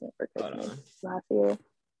a present for Christmas last year.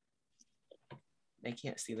 They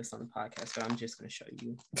can't see this on the podcast, but I'm just gonna show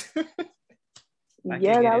you.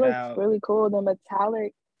 Yeah, that looks really cool. The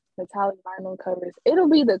metallic vinyl covers. It'll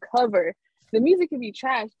be the cover. The music can be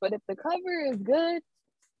trash, but if the cover is good,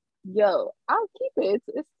 yo, I'll keep it.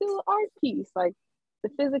 It's still an art piece. Like the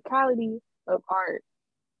physicality of art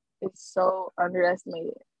is so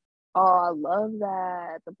underestimated. Oh, I love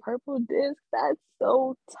that. The purple disc, that's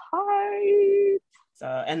so tight. So,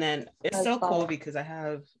 and then it's so cool because I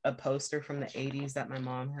have a poster from the 80s that my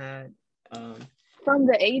mom had. From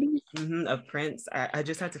the 80s? Of Prince. I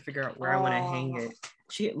just had to figure out where I want to hang it.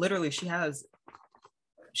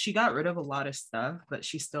 She got rid of a lot of stuff, but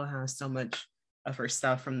she still has so much of her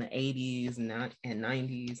stuff from the 80s and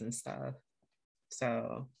 90s and stuff.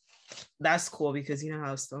 So that's cool, because you know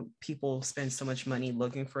how some people spend so much money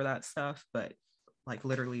looking for that stuff, but like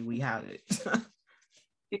literally we have it.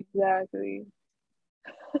 Exactly.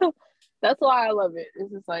 That's why I love it.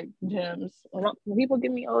 It's just like gems. When people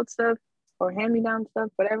give me old stuff or hand me down stuff,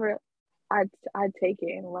 whatever, I take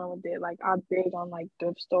it and run with it. Like I'm big on like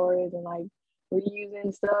thrift stores and like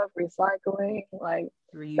reusing stuff, recycling. Like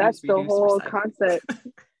that's the whole concept.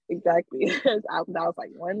 Exactly. That was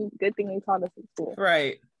like one good thing they taught us in school.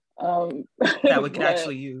 Right. That we could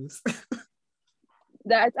actually use.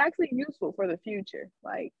 That's actually useful for the future.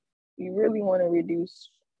 Like you really want to reduce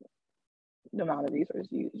the amount of resources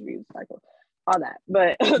you use, recycle, all that.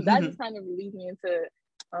 But that just kind of leads me into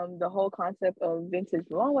the whole concept of vintage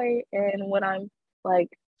runway, and when I'm like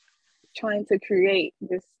trying to create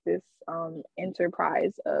this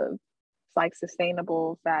enterprise of like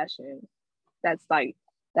sustainable fashion that's like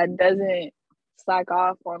that doesn't slack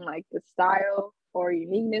off on like the style or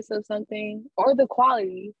uniqueness of something or the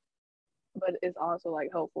quality, but it's also like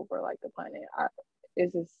helpful for like the planet.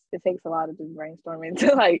 It's just it takes a lot of just brainstorming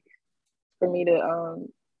to like for me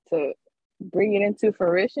to bring it into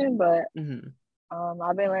fruition. But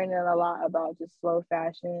I've been learning a lot about just slow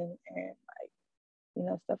fashion and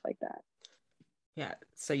like stuff like that. Yeah.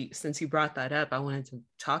 So since you brought that up, I wanted to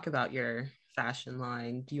talk about your fashion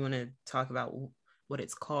line. Do you want to talk about what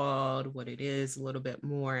it's called, what it is a little bit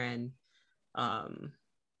more, and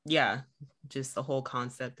yeah, just the whole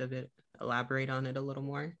concept of it. Elaborate on it a little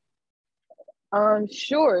more.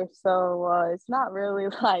 Sure. So it's not really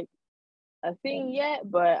like a thing yet,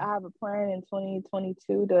 but I have a plan in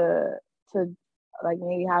 2022 to like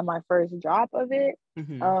maybe have my first drop of it.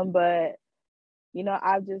 But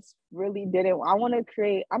I just really didn't. I want to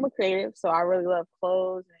create. I'm a creative, so I really love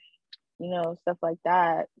clothes and stuff like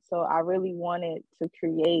that. So I really wanted to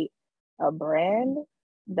create a brand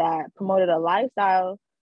that promoted a lifestyle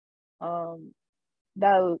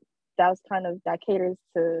that was kind of that caters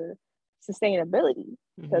to sustainability,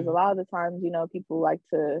 because a lot of the times people like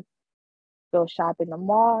to go shop in the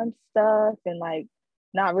mall and stuff and like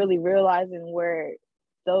not really realizing where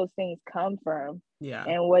those things come from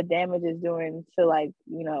and what damage is doing to like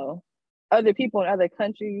other people in other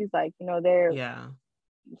countries, like they're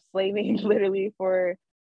slaving literally for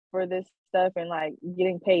this stuff and like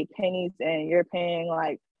getting paid pennies and you're paying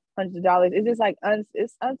like hundreds of dollars. It's just like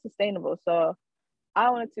it's unsustainable. So I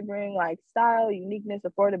wanted to bring like style, uniqueness,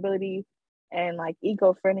 affordability, and like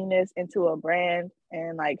eco-friendliness into a brand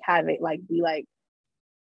and like have it like be like,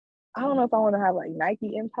 I don't know if I want to have like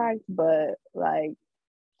Nike impact, but like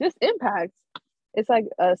just impact. It's like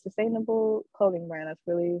a sustainable clothing brand. That's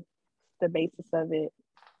really the basis of it.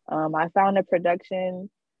 I found a production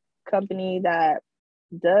company that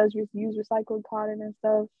does use recycled cotton and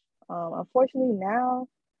stuff. Unfortunately now,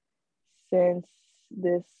 since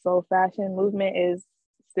this slow fashion movement is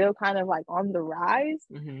still kind of like on the rise,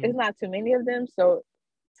 there's not too many of them. So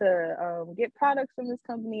to get products from this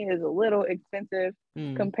company is a little expensive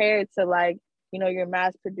compared to like your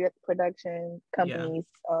mass production companies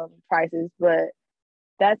prices, but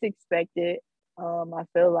that's expected. I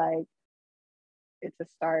feel like it's a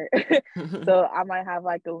start. So I might have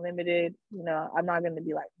like a limited, I'm not going to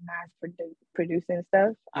be like mass producing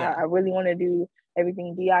stuff. I really want to do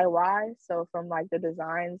everything DIY. So from like the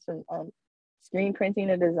designs, from screen printing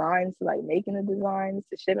the designs to like making the designs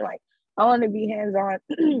to shipping, like I want to be hands-on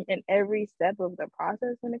in every step of the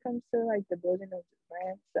process when it comes to like the building of the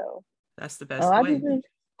brand. So that's the best way.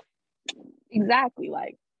 Exactly,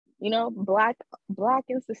 like black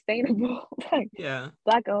and sustainable, like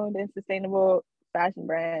black owned and sustainable fashion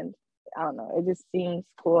brand. I don't know, it just seems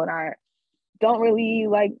cool, and I don't really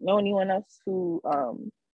like know anyone else who's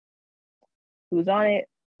on it,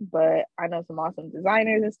 but I know some awesome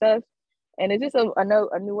designers and stuff, and it's just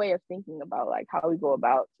a new way of thinking about like how we go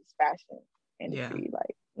about this fashion industry,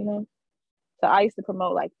 like So I used to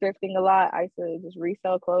promote like thrifting a lot. I used to just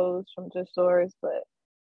resell clothes from thrift stores, but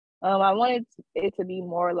I wanted it to be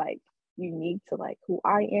more like unique to like who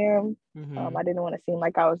I am. I didn't want to seem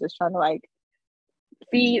like I was just trying to like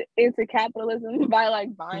feed into capitalism by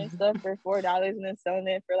like buying stuff for $4 and then selling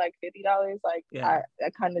it for like $50. Like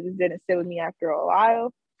that kind of just didn't sit with me after a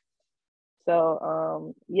while.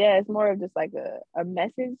 So it's more of just like a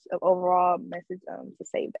message, of overall message to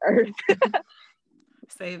save the earth.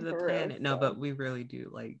 Save the planet. No, but we really do,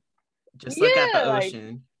 like, just look at the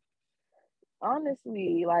ocean. Like,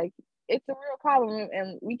 honestly, like it's a real problem,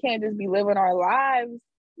 and we can't just be living our lives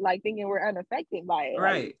like thinking we're unaffected by it.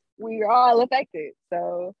 Right. Like, we are all affected.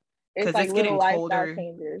 So it's like little lifestyle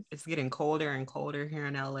changes. It's getting colder and colder here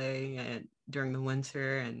in LA and during the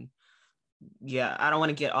winter. And I don't want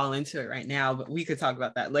to get all into it right now, but we could talk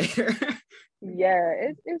about that later.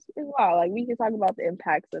 It's wild. Like we can talk about the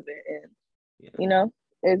impacts of it, and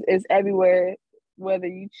it's everywhere, whether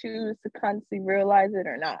you choose to consciously realize it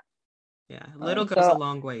or not. Little goes a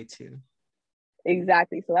long way too.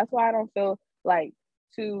 Exactly. So that's why I don't feel like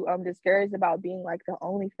too discouraged about being like the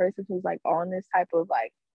only person who's like on this type of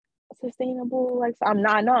like sustainable, like, so I'm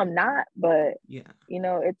not, I know I'm not, but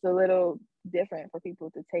it's a little different for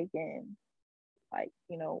people to take in, like,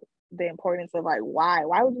 the importance of like why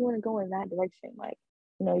would you want to go in that direction? Like,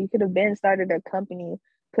 you could have been started a company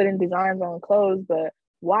putting designs on clothes, but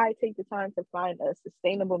why take the time to find a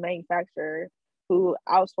sustainable manufacturer who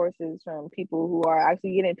outsources from people who are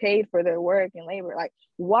actually getting paid for their work and labor. Like,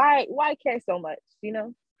 why care so much, you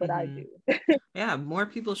know? But I Mm-hmm. do. Yeah, more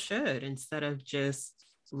people should, instead of just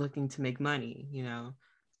looking to make money,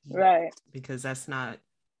 Right. because that's not,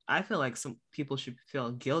 I feel like some people should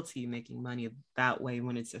feel guilty making money that way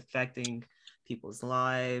when it's affecting people's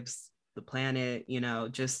lives, the planet,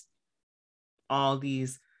 just all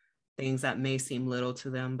these things that may seem little to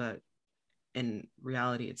them, but in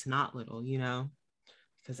reality, it's not little,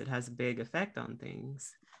 because it has a big effect on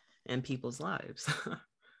things and people's lives.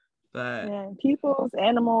 But Yeah, peoples,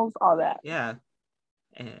 animals, all that. yeah.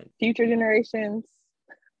 And future generations.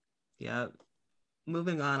 yeah,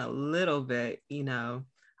 moving on a little bit,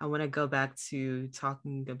 I want to go back to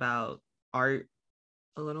talking about art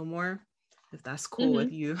a little more, if that's cool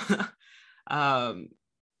with you. um,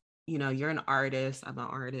 you're an artist, I'm an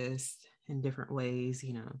artist in different ways,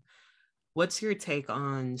 What's your take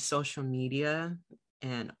on social media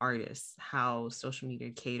and artists, how social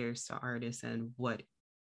media caters to artists and what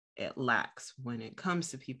it lacks when it comes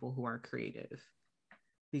to people who are creative?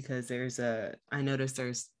 Because I noticed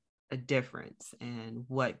there's a difference in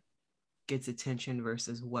what gets attention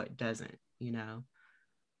versus what doesn't,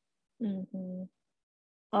 Mm-hmm.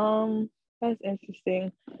 That's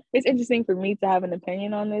interesting. It's interesting for me to have an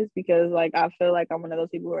opinion on this because, like, I feel like I'm one of those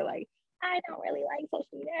people who are like, I don't really like social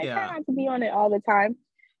media. I try not to be on it all the time.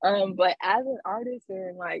 But as an artist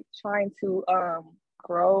and like trying to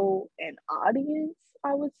grow an audience,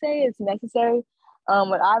 I would say it's necessary.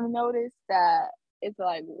 What I've noticed that it's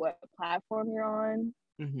like what platform you're on.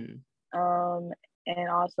 Mm-hmm. And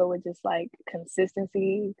also with just like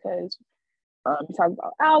consistency because you talk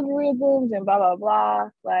about algorithms and blah blah blah.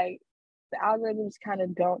 Like the algorithms kind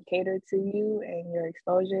of don't cater to you and your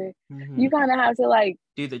exposure. Mm-hmm. You kind of have to like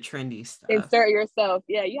do the trendy stuff. Insert yourself.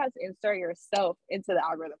 Yeah, you have to insert yourself into the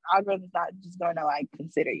algorithm. Algorithm's not just going to like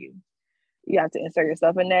consider you. You have to insert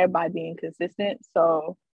yourself in there by being consistent.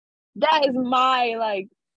 So that is my like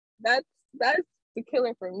that's the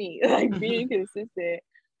killer for me. Like being consistent.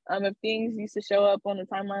 If things used to show up on the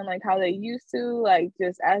timeline like how they used to, like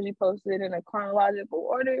just as you posted in a chronological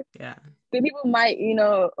order, yeah, then people might,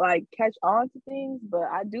 like catch on to things. But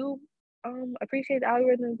I do appreciate the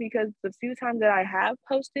algorithm because the few times that I have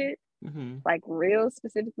posted, like reels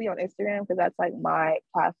specifically on Instagram, because that's like my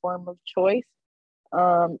platform of choice,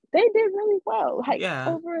 they did really well, like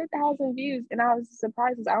over 1,000 views. And I was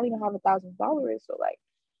surprised because I don't even have 1,000 followers. So like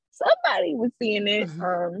somebody was seeing it.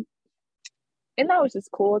 And that was just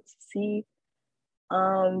cool to see.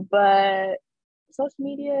 But social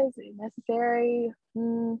media is necessary.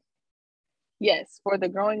 Yes, for the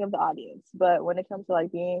growing of the audience. But when it comes to like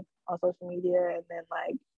being on social media and then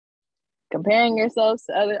like comparing yourselves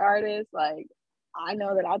to other artists, like I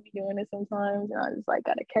know that I'll be doing it sometimes and I just like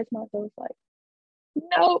gotta catch myself like,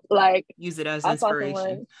 nope. Like use it as I saw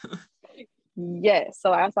inspiration. Yes.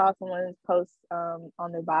 So I saw someone post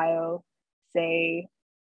on their bio say,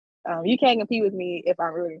 you can't compete with me if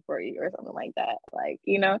I'm rooting for you or something like that. Like,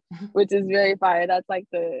 which is very fire. That's like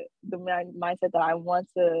the mindset that I want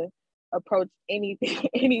to approach anything,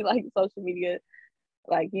 any like social media.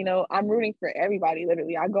 Like, I'm rooting for everybody.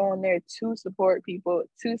 Literally, I go on there to support people,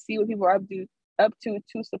 to see what people are up to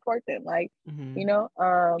support them. Like, yeah,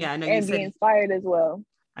 I know and be inspired as well.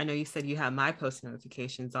 I know you said you have my post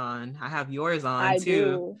notifications on. I have yours on I too.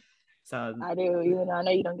 do. So I do, even though I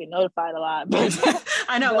know you don't get notified a lot. But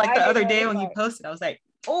I know, but like I the other notified. day when you posted, I was like,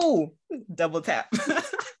 oh, double tap.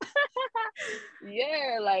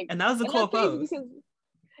 Yeah, like, and that was a cool post. Because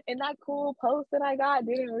in that cool post that I got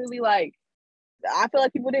didn't really like, I feel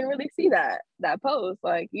like people didn't really see that post,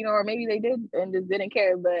 like, or maybe they did and just didn't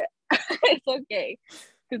care, but it's okay.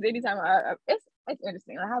 Because anytime it's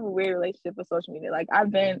interesting. I have a weird relationship with social media. Like I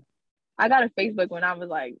got a Facebook when I was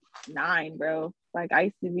like 9, bro. Like I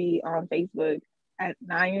used to be on Facebook at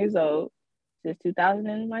 9 years old, since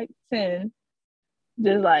 2010.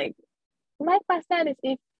 Just like my status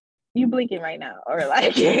if you blinking right now, or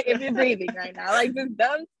like if you're breathing right now, like just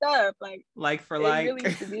dumb stuff. Like for it really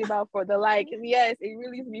used to be about for the like. Yes, it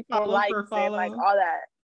really used to be for likes and like all that.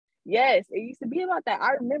 Yes, it used to be about that.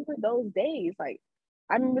 I remember those days. Like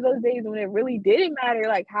I remember those days when it really didn't matter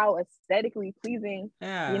like how aesthetically pleasing,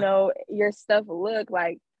 your stuff looked.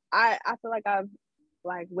 Like I feel like I've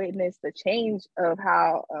like witnessed the change of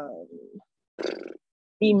how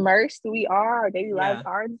immersed we are, our daily lives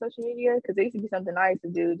are in social media. Because it used to be something I used to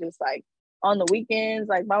do just like on the weekends,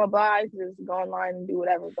 like blah blah blah. I used to just go online and do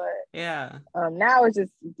whatever. But now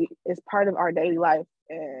it's part of our daily life,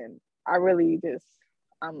 and I really just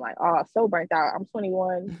I'm like, oh, so burnt out. I'm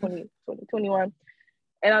 21.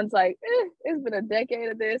 And I'm like, it's been a decade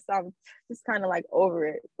of this. So I'm just kind of like over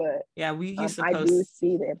it. But Yeah, we used to I do post,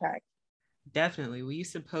 see the impact. definitely. We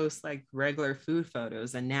used to post like regular food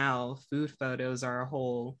photos, and now food photos are a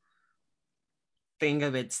whole thing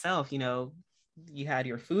of itself. You had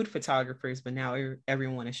your food photographers, but now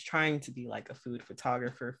everyone is trying to be like a food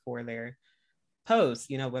photographer for their posts,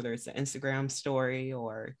 whether it's an Instagram story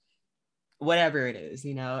or whatever it is,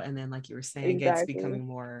 and then like you were saying, it's Exactly. becoming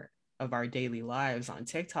more of our daily lives. On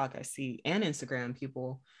TikTok, I see, and Instagram,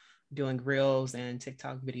 people doing reels and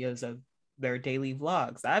TikTok videos of their daily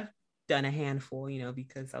vlogs. I've done a handful,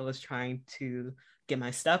 because I was trying to get my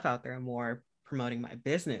stuff out there more, promoting my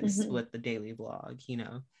business Mm-hmm. with the daily vlog,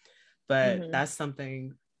 but Mm-hmm. that's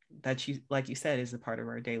something that, you like you said, is a part of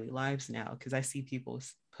our daily lives now, because I see people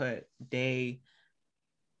put day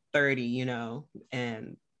 30,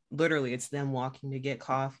 and literally it's them walking to get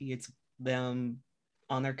coffee, it's them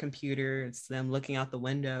on their computer, it's them looking out the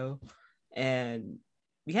window. And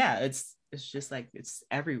yeah, it's just like it's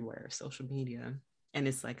everywhere, social media. And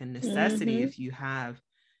it's like a necessity Mm-hmm. if you have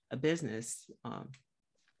a business.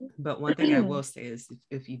 But one thing I will say is,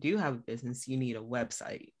 if you do have a business, you need a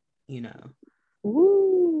website, you know,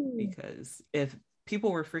 Woo. because if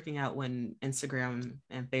people were freaking out when Instagram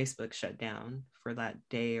and Facebook shut down for that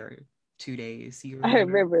day or 2 days, you I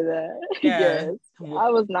remember? remember that. Yeah. Yes. I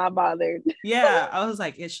was not bothered. Yeah, I was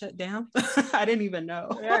like, it shut down. I didn't even know.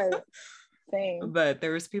 Right. Same. But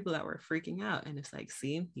there was people that were freaking out, and it's like,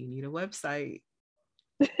 see, you need a website.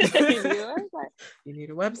 You need a website. You need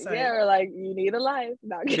a Yeah, website. or like you need a life.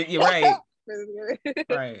 Not You're right. kidding.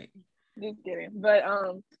 Right. Just kidding. But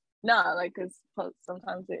no, like because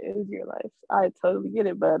sometimes it is your life. I totally get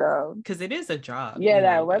it. But Because it is a job, yeah,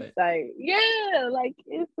 that but website. Yeah, like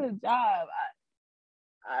it's a job.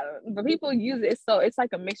 I don't, but people use it, so it's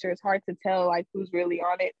like a mixture. It's hard to tell like who's really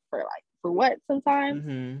on it for what sometimes.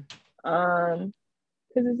 mm-hmm.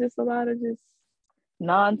 Because it's just a lot of just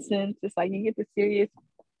nonsense. It's like you get the serious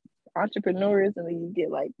entrepreneurs, and then you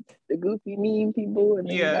get like the goofy meme people, and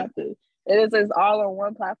then you Yeah. got the it is just all on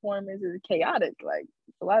one platform. It's just chaotic. Like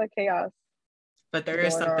it's a lot of chaos But there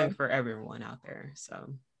is going something on for everyone out there.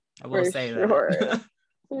 So I will for say that. sure.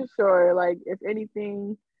 For sure. Like if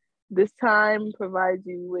anything, this time provides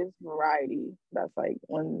you with variety. That's like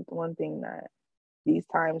one thing that these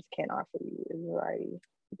times can offer you is variety.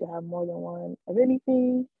 You can have more than one of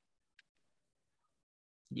anything.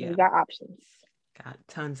 Yeah. You got options. Got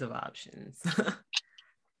tons of options.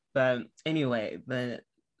 But anyway,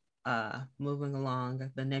 moving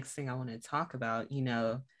along, the next thing I want to talk about,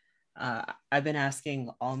 I've been asking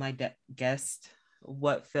all my guests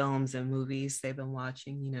what films and movies they've been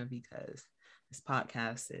watching, because this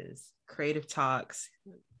podcast is creative talks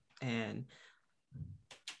and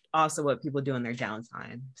also what people do in their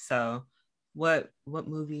downtime. So what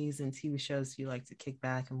movies and TV shows do you like to kick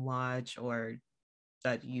back and watch, or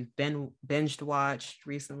that you've been binged watched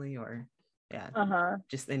recently, or yeah,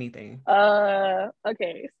 just anything?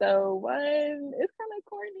 Okay, so one it's kind of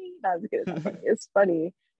corny. No, it's good. It's not corny. It's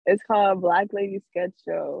funny. It's called Black Lady Sketch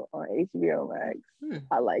Show on HBO Max.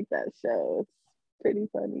 I like that show. It's pretty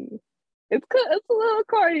funny. It's a little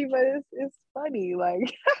corny, but it's funny.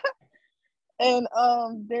 Like and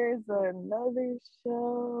there's another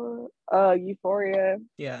show, Euphoria.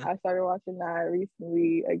 Yeah. I started watching that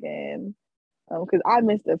recently again. Because I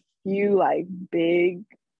missed a few like big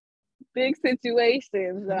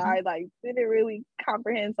situations that I like didn't really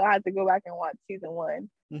comprehend. So I had to go back and watch season one.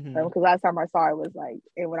 Because last time I saw it was like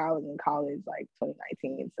when I was in college, like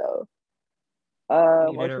 2019. So you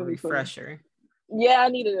or needed a 2020. refresher. Yeah, I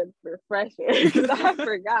needed a refresher because I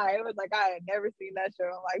forgot. It was like I had never seen that show.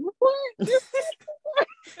 I'm like, what?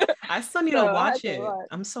 I still need to So I had watch to it. watch.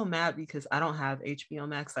 I'm so mad because I don't have HBO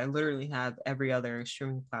Max. I literally have every other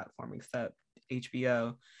streaming platform except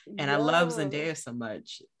HBO. And I love Yo, Zendaya so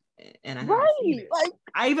much. And I haven't seen right? it. Like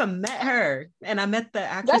I even met her, and I met the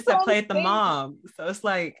actress that's that what I'm played the saying. mom. So it's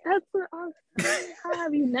like, That's what I'm saying. How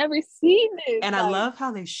have you never seen this? and I Like, love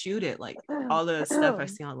how they shoot it. Like all the stuff I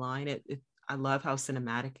see online, I love how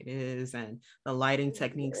cinematic it is, and the lighting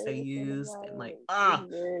techniques they very use, and like cinematic.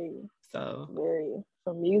 It's very, so very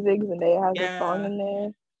some music, and they have a song yeah, in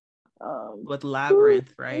there. with Whew, Labyrinth,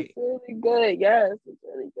 it's right? really good. Yes, it's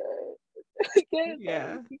really good. It's really good. So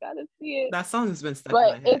Yeah, you gotta see it. that song has been stuck in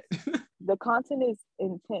But my head. it's the content is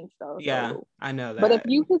intense though. Yeah, So, I know but if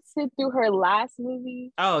that. you could sit through her last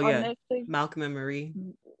movie Oh on yeah, Netflix, Malcolm and Marie.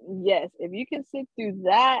 yes, if you can sit through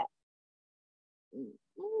that,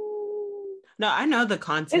 No, I know the it's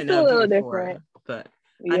content a of little different. Euphoria, but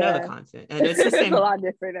I know the Yeah, content, and it's the it's a same. lot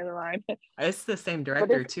different than mine. It's the same But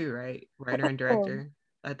director too, right? Writer and director.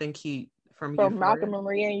 I think he from From Euphoria. Malcolm and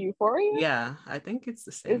Maria and Euphoria? Yeah, I think it's the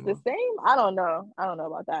Is same the one. same? I don't know. I don't know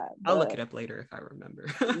about that. I'll look But it up later if I remember.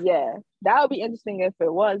 yeah, that would be interesting if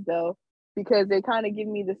it was though, because they kind of give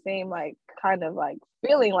me the same like kind of like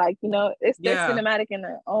feeling like, it's they're Yeah, cinematic in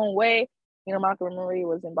their own way. Malcolm and Marie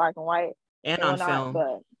was in black and white and and on whatnot, film,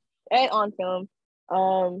 but and on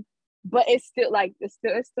film. But it's still like it's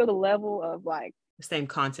still the level of like the same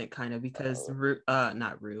content kind of because uh,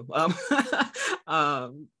 not Rue,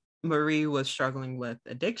 um, Marie was struggling with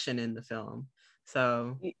addiction in the film.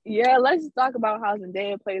 So yeah, let's just talk about how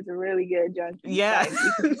Zendaya plays a really good junkie. yeah, Like we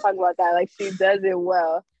can just talk about that. Like she does it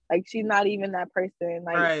well. Like she's not even that person.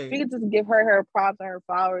 Like we right. could just give her props and her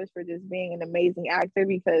flowers for just being an amazing actor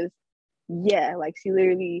because yeah, like she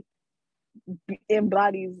literally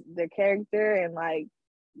embodies the character and like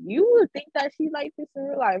you would think that she's like this in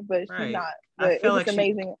real life, but she's Right. not. I But feel it's like just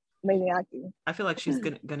she amazing, amazing acting. I feel like she's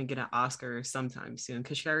gonna get an Oscar sometime soon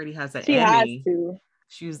because she already has an She has Emmy. to. I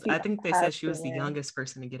She think they has said she to was the win. youngest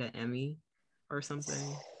person to get an Emmy or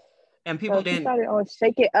something. And people So she didn't, started on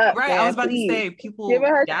Shake It Up, right. I was man. about to Please say give people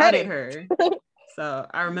her doubted credit. her. So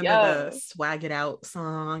I remember the Yo, Swag It Out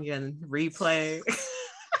song and Replay.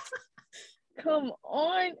 come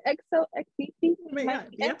on, XOXPP, Man, my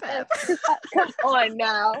yeah, FF. BFF. Come on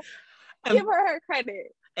now. Give and her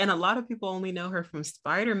credit. and a lot of people only know her from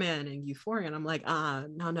Spider-Man and Euphoria. And I'm like,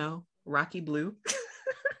 no, Rocky Blue.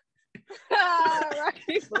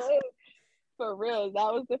 Rocky Blue. For real.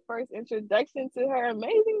 That was the first introduction to her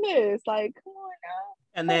amazingness. Like, come on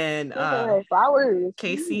And now. then Give her flowers.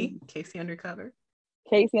 Casey Undercover.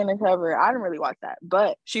 Casey Undercover. I didn't really watch that,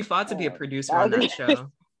 but She fought to be a producer that on was that a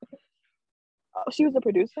show. oh, she was a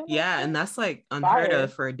producer on that Yeah, and show? that's like unheard Fire.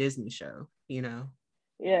 of for a Disney show, you know.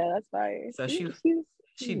 Yeah, that's fire. So She's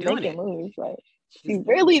she doing making it. moves. Like She's she's doing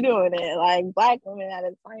really it. doing it. Like black women at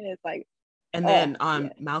its finest. Like, And then yeah.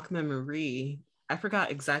 on Malcolm and Marie, I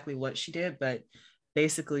forgot exactly what she did, but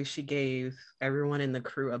basically she gave everyone in the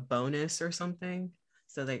crew a bonus or something.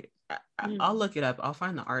 So I'll Mm. look it up. I'll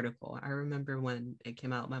find the article. I remember when it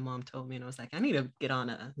came out, my mom told me, and I was like, I need to get on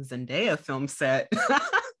a Zendaya film set.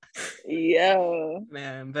 Yo,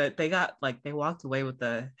 Man, but they walked away with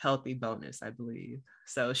a healthy bonus, I believe.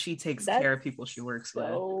 So she takes that's care of people she works with,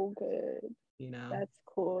 so good. you know. That's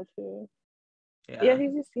cool too. Yeah, Yeah. he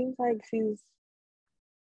just seems like she's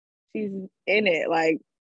in it. Like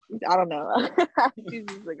I don't know. She's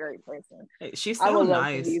just a great person. Hey, she's I so would love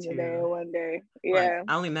to nice be there too. one day. Like Yeah.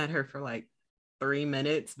 I only met her for like 3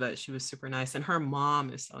 minutes, but she was super nice. And her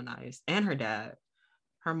mom is so nice. And her dad.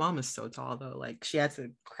 Her mom is so tall though. Like she had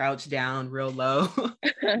to crouch down real low.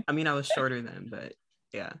 I mean, I was shorter then, but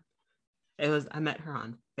yeah. I met her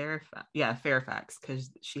on Fairfax, because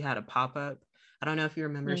she had a pop-up. I don't know if you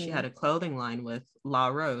remember, she had Mm. a clothing line with La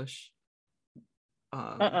Roche.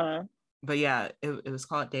 Um, Uh-uh. but yeah, it was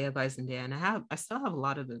called Day of Zendaya, and I still have a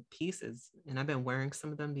lot of the pieces, and I've been wearing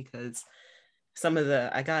some of them because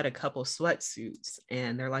I got a couple sweatsuits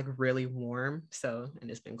and they're like really warm. So, and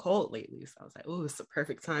it's been cold lately. So I was like, oh, it's the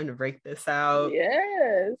perfect time to break this out.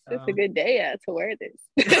 Yes, it's a So, good day to wear this.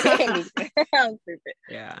 I'm just I'm stupid.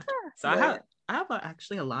 yeah. So But I have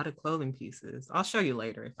actually a lot of clothing pieces. I'll show you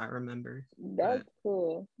later if I remember. that's But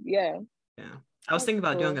cool. Yeah, yeah, I was that's thinking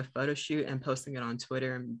about doing cool. a photo shoot and posting it on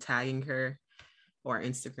Twitter and tagging her or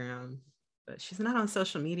Instagram. But she's not on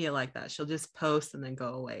social media like that. She'll just post and then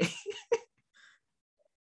go away.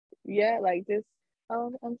 Yeah, like just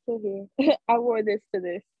I'm still here. I wore this to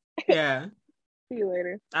this. Yeah, See you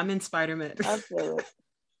later. I'm in Spider-Man. I feel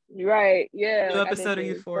it. Right. Yeah, New like I did episode of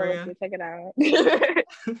this. So let's Euphoria. go check it out.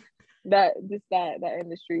 that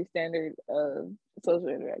industry standard of social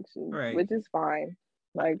interaction, Right. which is fine.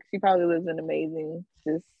 Like she probably lives an amazing,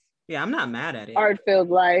 just Yeah, I'm not mad at it, art filled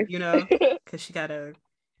life. you know, because she gotta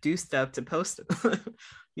do stuff to post it,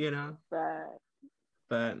 you know. But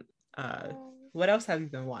But what else have you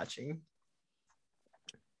been watching?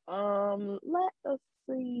 let us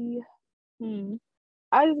see.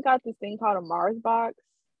 I just got this thing called a Mars box,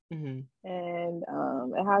 Mm-hmm. and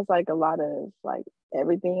it has like a lot of like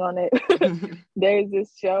everything on it. There's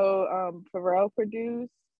this show Pharrell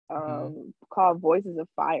produced Mm-hmm. called Voices of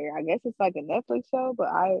Fire. I guess it's like a Netflix show, but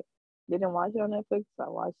I didn't watch it on Netflix. So I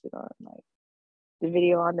watched it on like the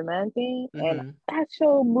video on demand thing, and Mm-hmm. that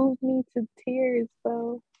show moved me to tears.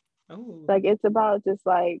 So Oh, like it's about just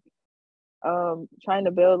like trying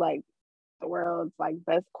to build like the world's like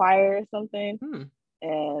best choir or something, hmm.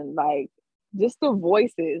 and like just the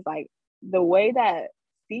voices, like the way that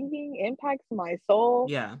singing impacts my soul,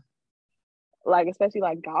 Yeah. like especially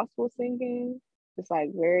like gospel singing, just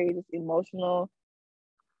like very just emotional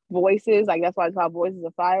voices. Like that's why it's called Voices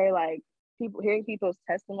of Fire. Like people hearing people's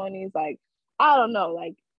testimonies, like I don't know,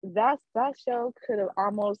 like that show could have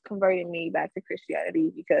almost converted me back to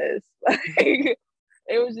Christianity because like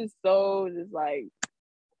it was just like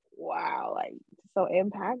wow, like so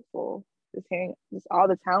impactful. Just hearing just all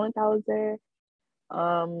the talent that was there.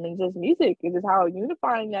 And just music and just how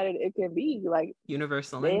unifying that it can be. Like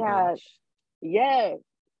Universal they had, language. yeah,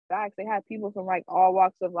 facts. They had people from like all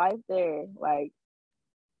walks of life there. Like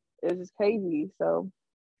it was just crazy. So,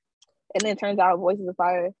 and then it turns out Voices of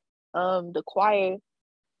Fire, the choir,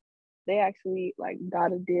 they actually like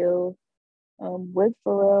got a deal with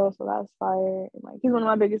Pharrell, so that's fire. And like he's one of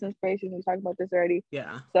my biggest inspirations. We talked about this already.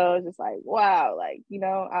 Yeah, So it's just like wow, like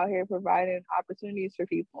out here providing opportunities for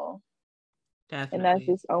people, and that's definitely.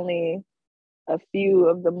 just only a few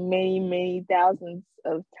of the many, many thousands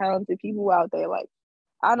of talented people out there. Like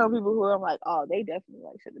I know people who I'm like, oh, they definitely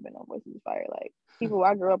like should have been on Voices of Fire. Like people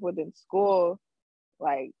I grew up with in school,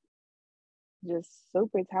 like just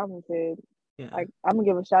super talented. Yeah. Like I'm gonna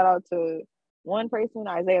give a shout out to one person,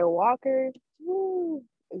 Isaiah Walker. Woo.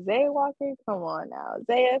 Isaiah Walker, come on now.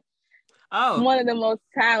 Isaiah, Oh, one of the most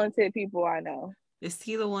talented people I know. is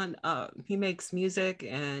he the one? He makes music,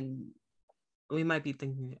 and we might be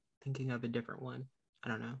thinking of a different one. I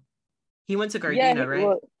don't know. He went to Yeah, Gardena, right?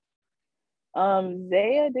 well,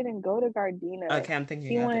 Zaya didn't go to Gardena. Okay, I'm He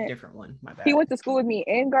thinking of a went different one. My he bad. went to school with me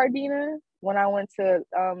in Gardena when I went to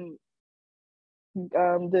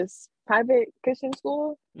this private Christian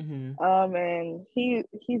school. Mm-hmm. And he's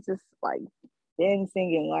just like been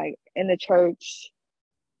singing like in the church,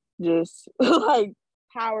 just like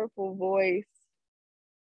powerful voice.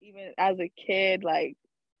 Even as a kid, like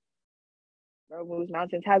bro moves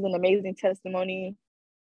mountains, has an amazing testimony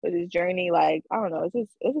with his journey. Like I don't know,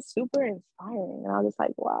 it's just super inspiring. And I was just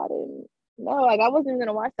like, wow, I didn't know. Like I wasn't even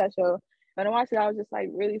gonna watch that show. When I watched it, I was just like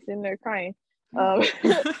really sitting there crying. Um,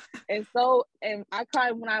 and I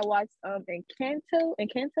cried when I watched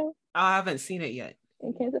Encanto. I haven't seen it yet.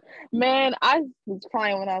 Encanto. Man, I was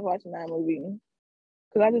crying when I was watching that movie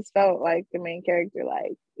because I just felt like the main character,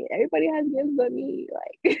 like yeah, everybody has gifts but me,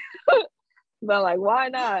 like. But like, why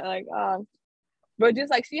not? Like, but just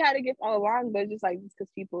like she had a gift all along, but just like because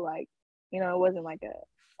people like, it wasn't like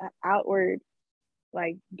a outward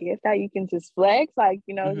like gift that you can just flex. Like,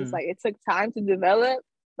 just Mm-hmm. like it took time to develop.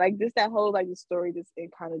 Like just that whole like the story just it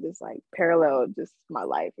kind of just like paralleled just my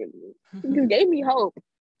life and it just gave me hope.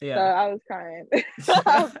 So Yeah. I was crying.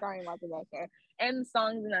 I was crying watching that show. And the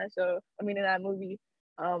songs in that show, I mean in that movie,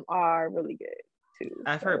 are really good too.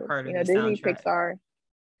 I've heard So, part of the Disney, soundtrack. Pixar.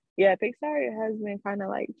 Yeah, Pixar has been kind of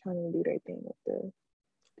like trying to do their thing with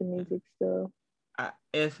the music still.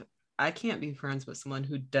 If I can't be friends with someone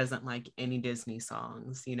who doesn't like any Disney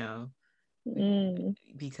songs, Mm.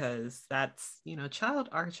 because that's,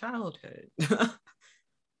 our childhood.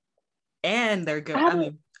 And they're good. I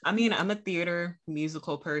haven't. I'm a theater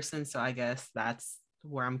musical person, so I guess that's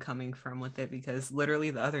where I'm coming from with it because literally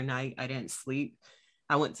the other night I didn't sleep.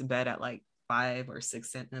 I went to bed at like 5 or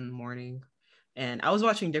 6 in the morning and I was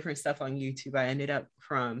watching different stuff on YouTube. I ended up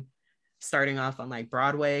from starting off on like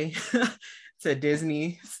Broadway to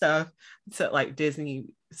Disney stuff to like Disney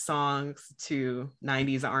songs to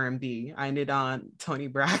 90s R&B. I ended on Tony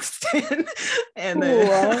Braxton and then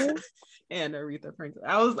What? and Aretha Franklin.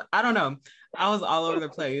 I don't know. I was all over the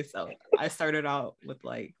place. So I started out with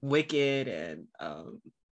like Wicked and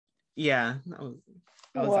yeah, I was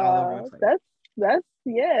all over the Wow. place. That's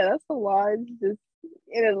yeah. That's a lot. Just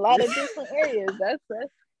in a lot of different areas. That's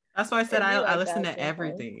That's why I said it. I, Be I like listen that to sometimes.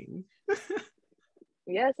 everything.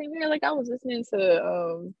 Yeah, same here. Like I was listening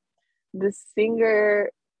to this singer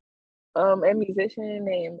and musician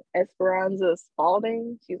named Esperanza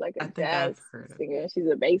Spalding. She's like a I think jazz I've heard of singer. She's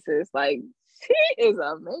a bassist. Like she is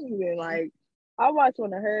amazing. it. Like I watched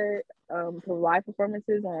one of her live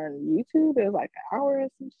performances on YouTube. It was like an hour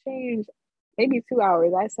and some change, maybe 2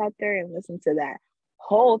 hours. I sat there and listened to that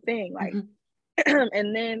whole thing. Like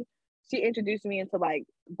and then she introduced me into like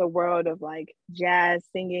the world of like jazz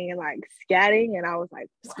singing and like scatting, and I was like,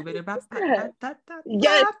 what is that?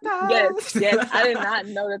 Yes, yes, yes. I did not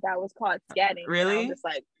know that was called scatting, and I was Really? just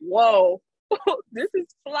like, whoa, this is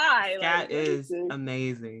fly. Like, Scat what is is this?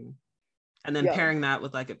 amazing. And then Yo, pairing that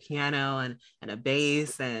with like a piano and a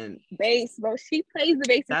bass and bass, bro. She plays the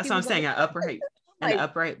bass, and that's she what I'm was saying. like, An like,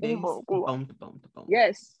 upright boom, bass. boom, boom. Boom, boom, boom,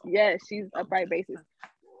 Yes, boom, yes, she's boom. upright bassist.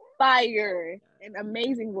 Fire, an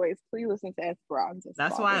amazing voice. Please listen to Esperanza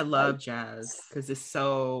That's why I Spalding. Like, love jazz because it's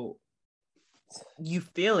so you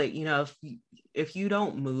feel it. If you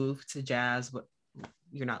don't move to jazz, but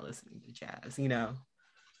you're not listening to jazz,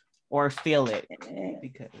 or feel it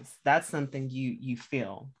because that's something you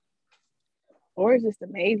feel. or just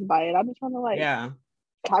amazed by it. I've been trying to like Yeah.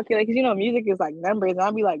 calculate, because music is like numbers, and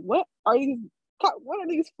I'll be like, what are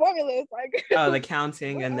these formulas like? Oh, the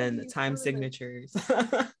counting and What are then the these time formulas? signatures.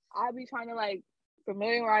 I'll be trying to like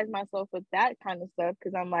familiarize myself with that kind of stuff,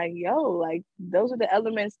 because I'm like, yo, like those are the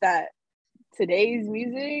elements that today's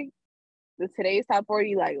music, today's top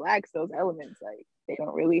 40 like lacks those elements. Like they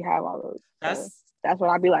don't really have all those. So That's that's when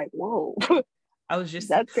I'd be like, whoa, I was just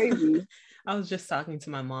that's crazy. I was just talking to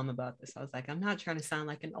my mom about this. I was like, I'm not trying to sound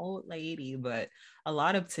like an old lady, but a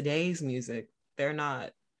lot of today's music, they're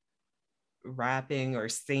not rapping or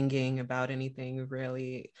singing about anything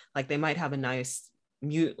really. Like they might have a nice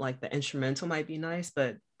mute, like the instrumental might be nice,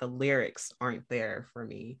 but the lyrics aren't there for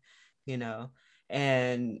me, you know.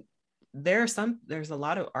 And there's a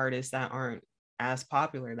lot of artists that aren't as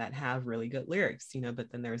popular that have really good lyrics, you know,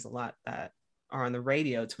 but then there's a lot that are on the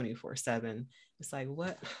radio 24/7. It's like,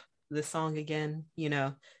 what, this song again, you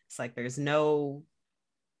know? It's like there's no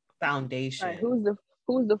Right, foundation.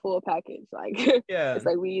 who's the full package? Like Yeah. it's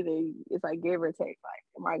like it's like give or take. Like,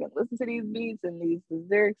 am I gonna listen to these beats and these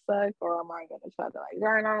lyrics suck, or am I gonna try to like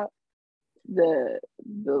learn out the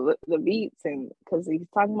beats, and because he's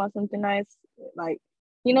talking about something nice, like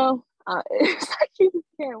it's like you just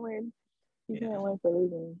can't win. You Yeah. can't win for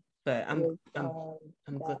losing But with I'm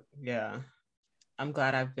that. glad, yeah, I'm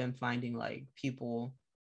glad I've been finding like people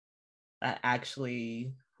that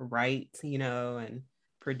actually write, you know, and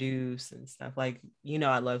produce and stuff. Like, you know,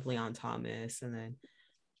 I love Leon Thomas, and then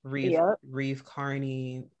Yep, Reeve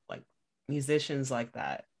Carney, like musicians like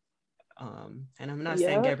that. And I'm not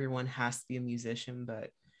saying yep. everyone has to be a musician,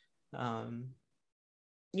 but um,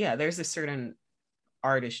 yeah, there's a certain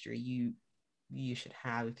artistry you should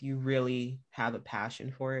have if you really have a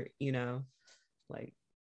passion for it, you know. Like,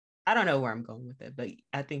 I don't know where I'm going with it, but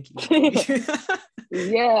I think you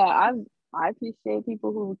Yeah, I appreciate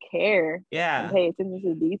people who care and yeah. pay attention to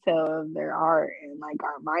the detail of their art, and like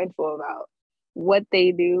are mindful about what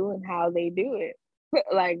they do and how they do it.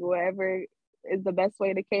 Like whatever is the best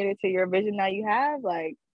way to cater to your vision that you have.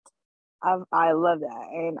 Like I love that,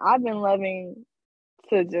 and I've been loving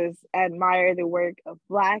to just admire the work of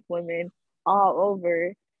Black women all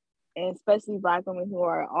over, and especially Black women who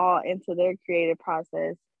are all into their creative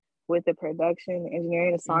process with the production,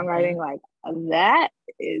 engineering, and songwriting. Mm-hmm. Like that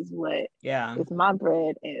is what Yeah, is my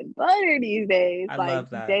bread and butter these days. I Like love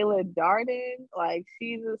that. Jayla Darden, like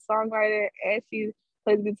she's a songwriter and she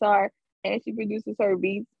plays guitar and she produces her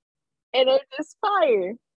beats, and they're just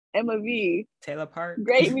fire. Emma V, Taylor Park.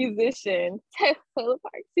 great musician. Taylor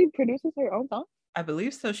Park, she produces her own song. I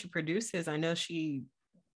believe so. She produces. I know I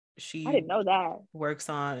she didn't know that.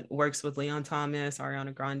 works with Leon Thomas,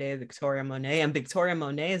 Ariana Grande, Victoria Monet, and Victoria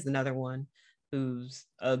Monet is another one who's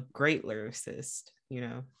a great lyricist, you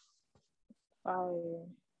know. Fire,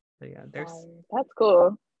 But yeah, there's fire. That's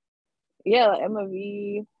cool. Yeah, Emma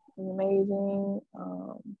V is amazing.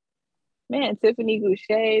 Man, Tiffany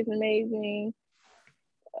Goucher is amazing.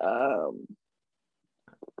 Um,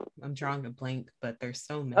 I'm drawing a blank, but there's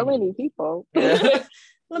so so many many. people. Yeah.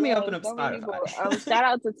 Let me Yeah, open up so many Spotify. people. Shout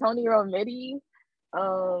out to Tony Romiti.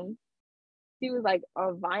 Um, she was like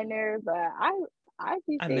a Viner, but I I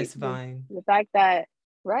appreciate miss Vine. the fact that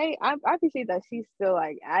right. I appreciate that she's still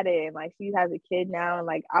like at it, and like she has a kid now, and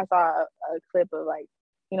like I saw a clip of like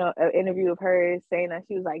an interview of her saying that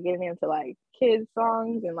she was like getting into like kids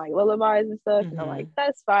songs and like lullabies and stuff, and I'm like, Mm-hmm.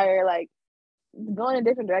 that's fire. Like going in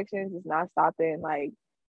different directions is not stopping. Like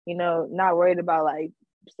not worried about like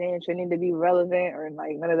staying trending to be relevant or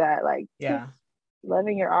like none of that. Like just Yeah.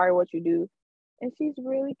 loving your art, what you do, and she's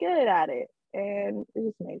really good at it, and it's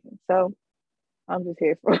just amazing. So I'm just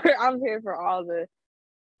here for I'm here for all the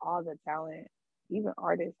talent, even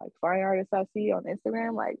artists like foreign artists I see on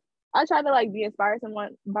Instagram. Like I try to like be inspired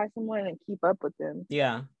by someone and keep up with them.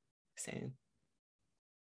 Yeah. Same.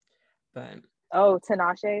 But Oh,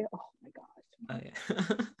 Tinashe. Oh my oh gosh. yeah.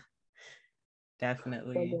 Don't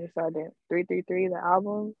Definitely. get me started. 333, the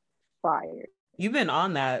album, fire. You've been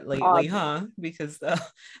on that All lately, huh? Because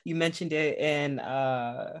you mentioned it in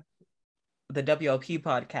the WLP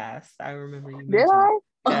podcast. I remember you did mentioned. I?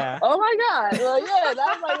 Yeah. Oh my god. Well, yeah,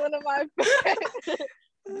 that was like one of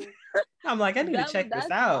my I'm like, I need to check this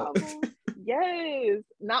that out. album. Yes.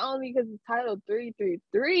 Not only because it's titled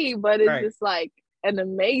 333, but it's Right. just like an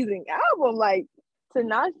amazing album. Like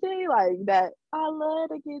Tinashe, like that I love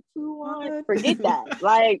to get you on. What? Forget that.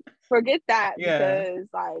 Like, forget that Yeah. because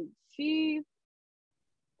like she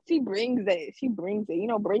brings it. She brings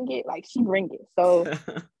it. Bring it. Like she brings it. So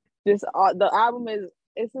just the album is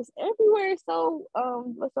it's just everywhere. So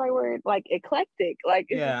what's the right word? Like eclectic. Like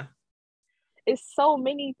Yeah. it's so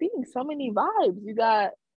many things, so many vibes. You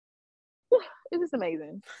got it's just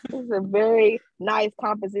amazing. It's a very nice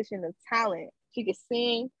composition of talent. She can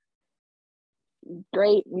sing,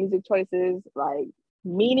 great music choices, like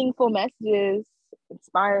meaningful messages,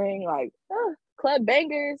 inspiring, like club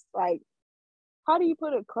bangers. Like, how do you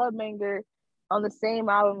put a club banger on the same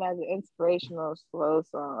album as an inspirational slow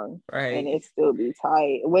song and Right. it still be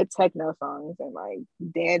tight with techno songs and like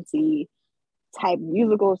dancey type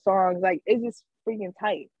musical songs? Like, it's just freaking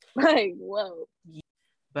tight. Like, whoa.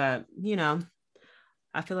 But,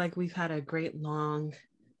 I feel like we've had a great, long,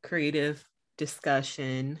 creative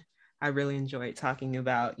discussion. I really enjoyed talking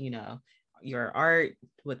about, your art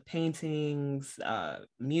with paintings,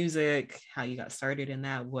 music, how you got started in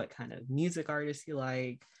that, what kind of music artists you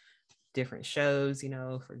like, different shows,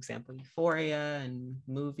 for example, Euphoria and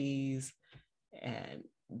movies, and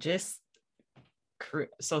just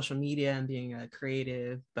social media and being a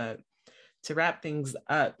creative. But to wrap things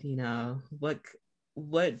up,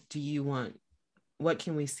 what do you want? What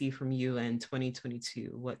can we see from you in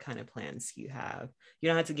 2022? What kind of plans do you have? You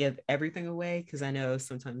don't have to give everything away, because I know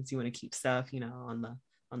sometimes you want to keep stuff, on the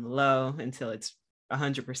low until it's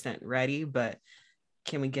 100% ready. But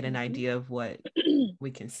can we get an idea of what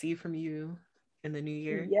we can see from you in the new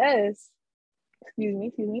year? Yes.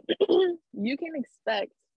 Excuse me. You can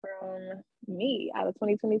expect from me out of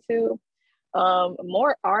 2022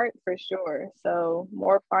 more art for sure. So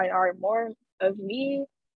more fine art, more of me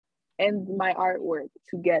and my artwork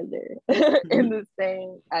together in the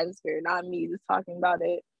same atmosphere. Not me just talking about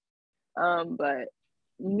it, but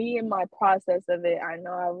me and my process of it. I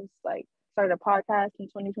know I was like started a podcast in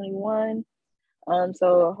 2021.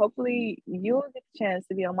 So hopefully you'll get the chance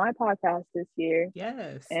to be on my podcast this year,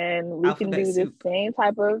 Yes. and we can Alphabet do the Soup. same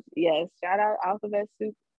type of, yes, shout out Alphabet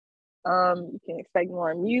Soup. You can expect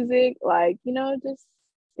more music, like, just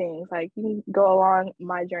things like you can go along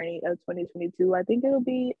my journey of 2022. I think it'll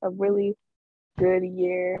be a really good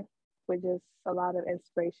year with just a lot of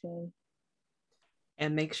inspiration.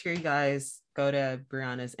 And make sure you guys go to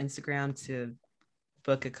Brianna's Instagram to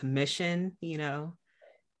book a commission.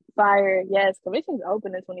 Fire, yes, commissions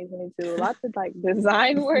open in 2022. Lots of like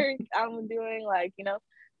design work I'm doing, like,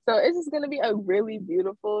 so it's just gonna be a really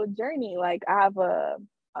beautiful journey. Like, I have a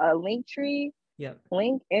link tree Yep.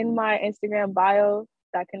 link in my Instagram bio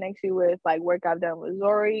that connects you with like work I've done with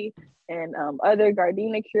Zori and other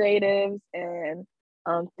Gardena creatives and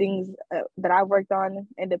things that I've worked on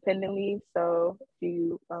independently. So if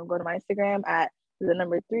you go to my Instagram at the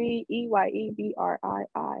number 3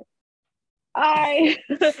 EYEBRII.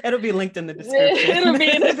 It'll be linked in the description. It'll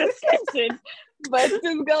be in the description. But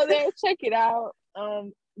just go there, check it out.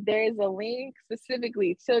 There's a link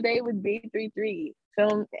specifically Today with B33,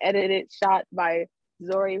 film edited, shot by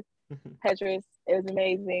Zori Petrus. It was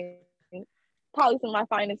amazing. Probably some of my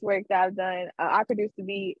finest work that I've done. I produced the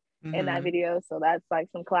beat in that video, so that's like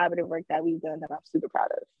some collaborative work that we've done that I'm super proud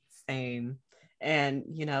of. Same. And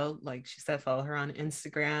like she said, follow her on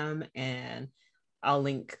Instagram, and I'll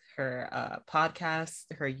link her podcast,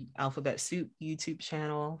 her Alphabet Soup YouTube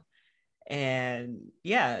channel. And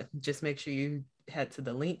yeah, just make sure you head to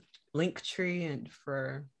the link tree and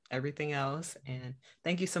for everything else. And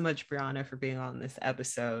thank you so much, Brianna, for being on this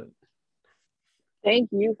episode. Thank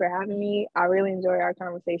you for having me. I really enjoy our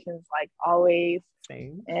conversations, like always.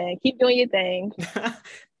 Same. And keep doing your thing.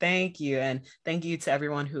 Thank you. And thank you to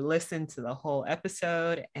everyone who listened to the whole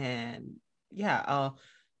episode. And yeah, I'll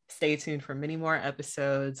stay tuned for many more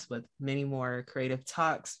episodes with many more creative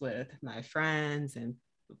talks with my friends and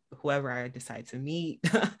whoever I decide to meet.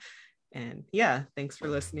 And yeah, thanks for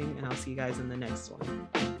listening, and I'll see you guys in the next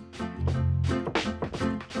one.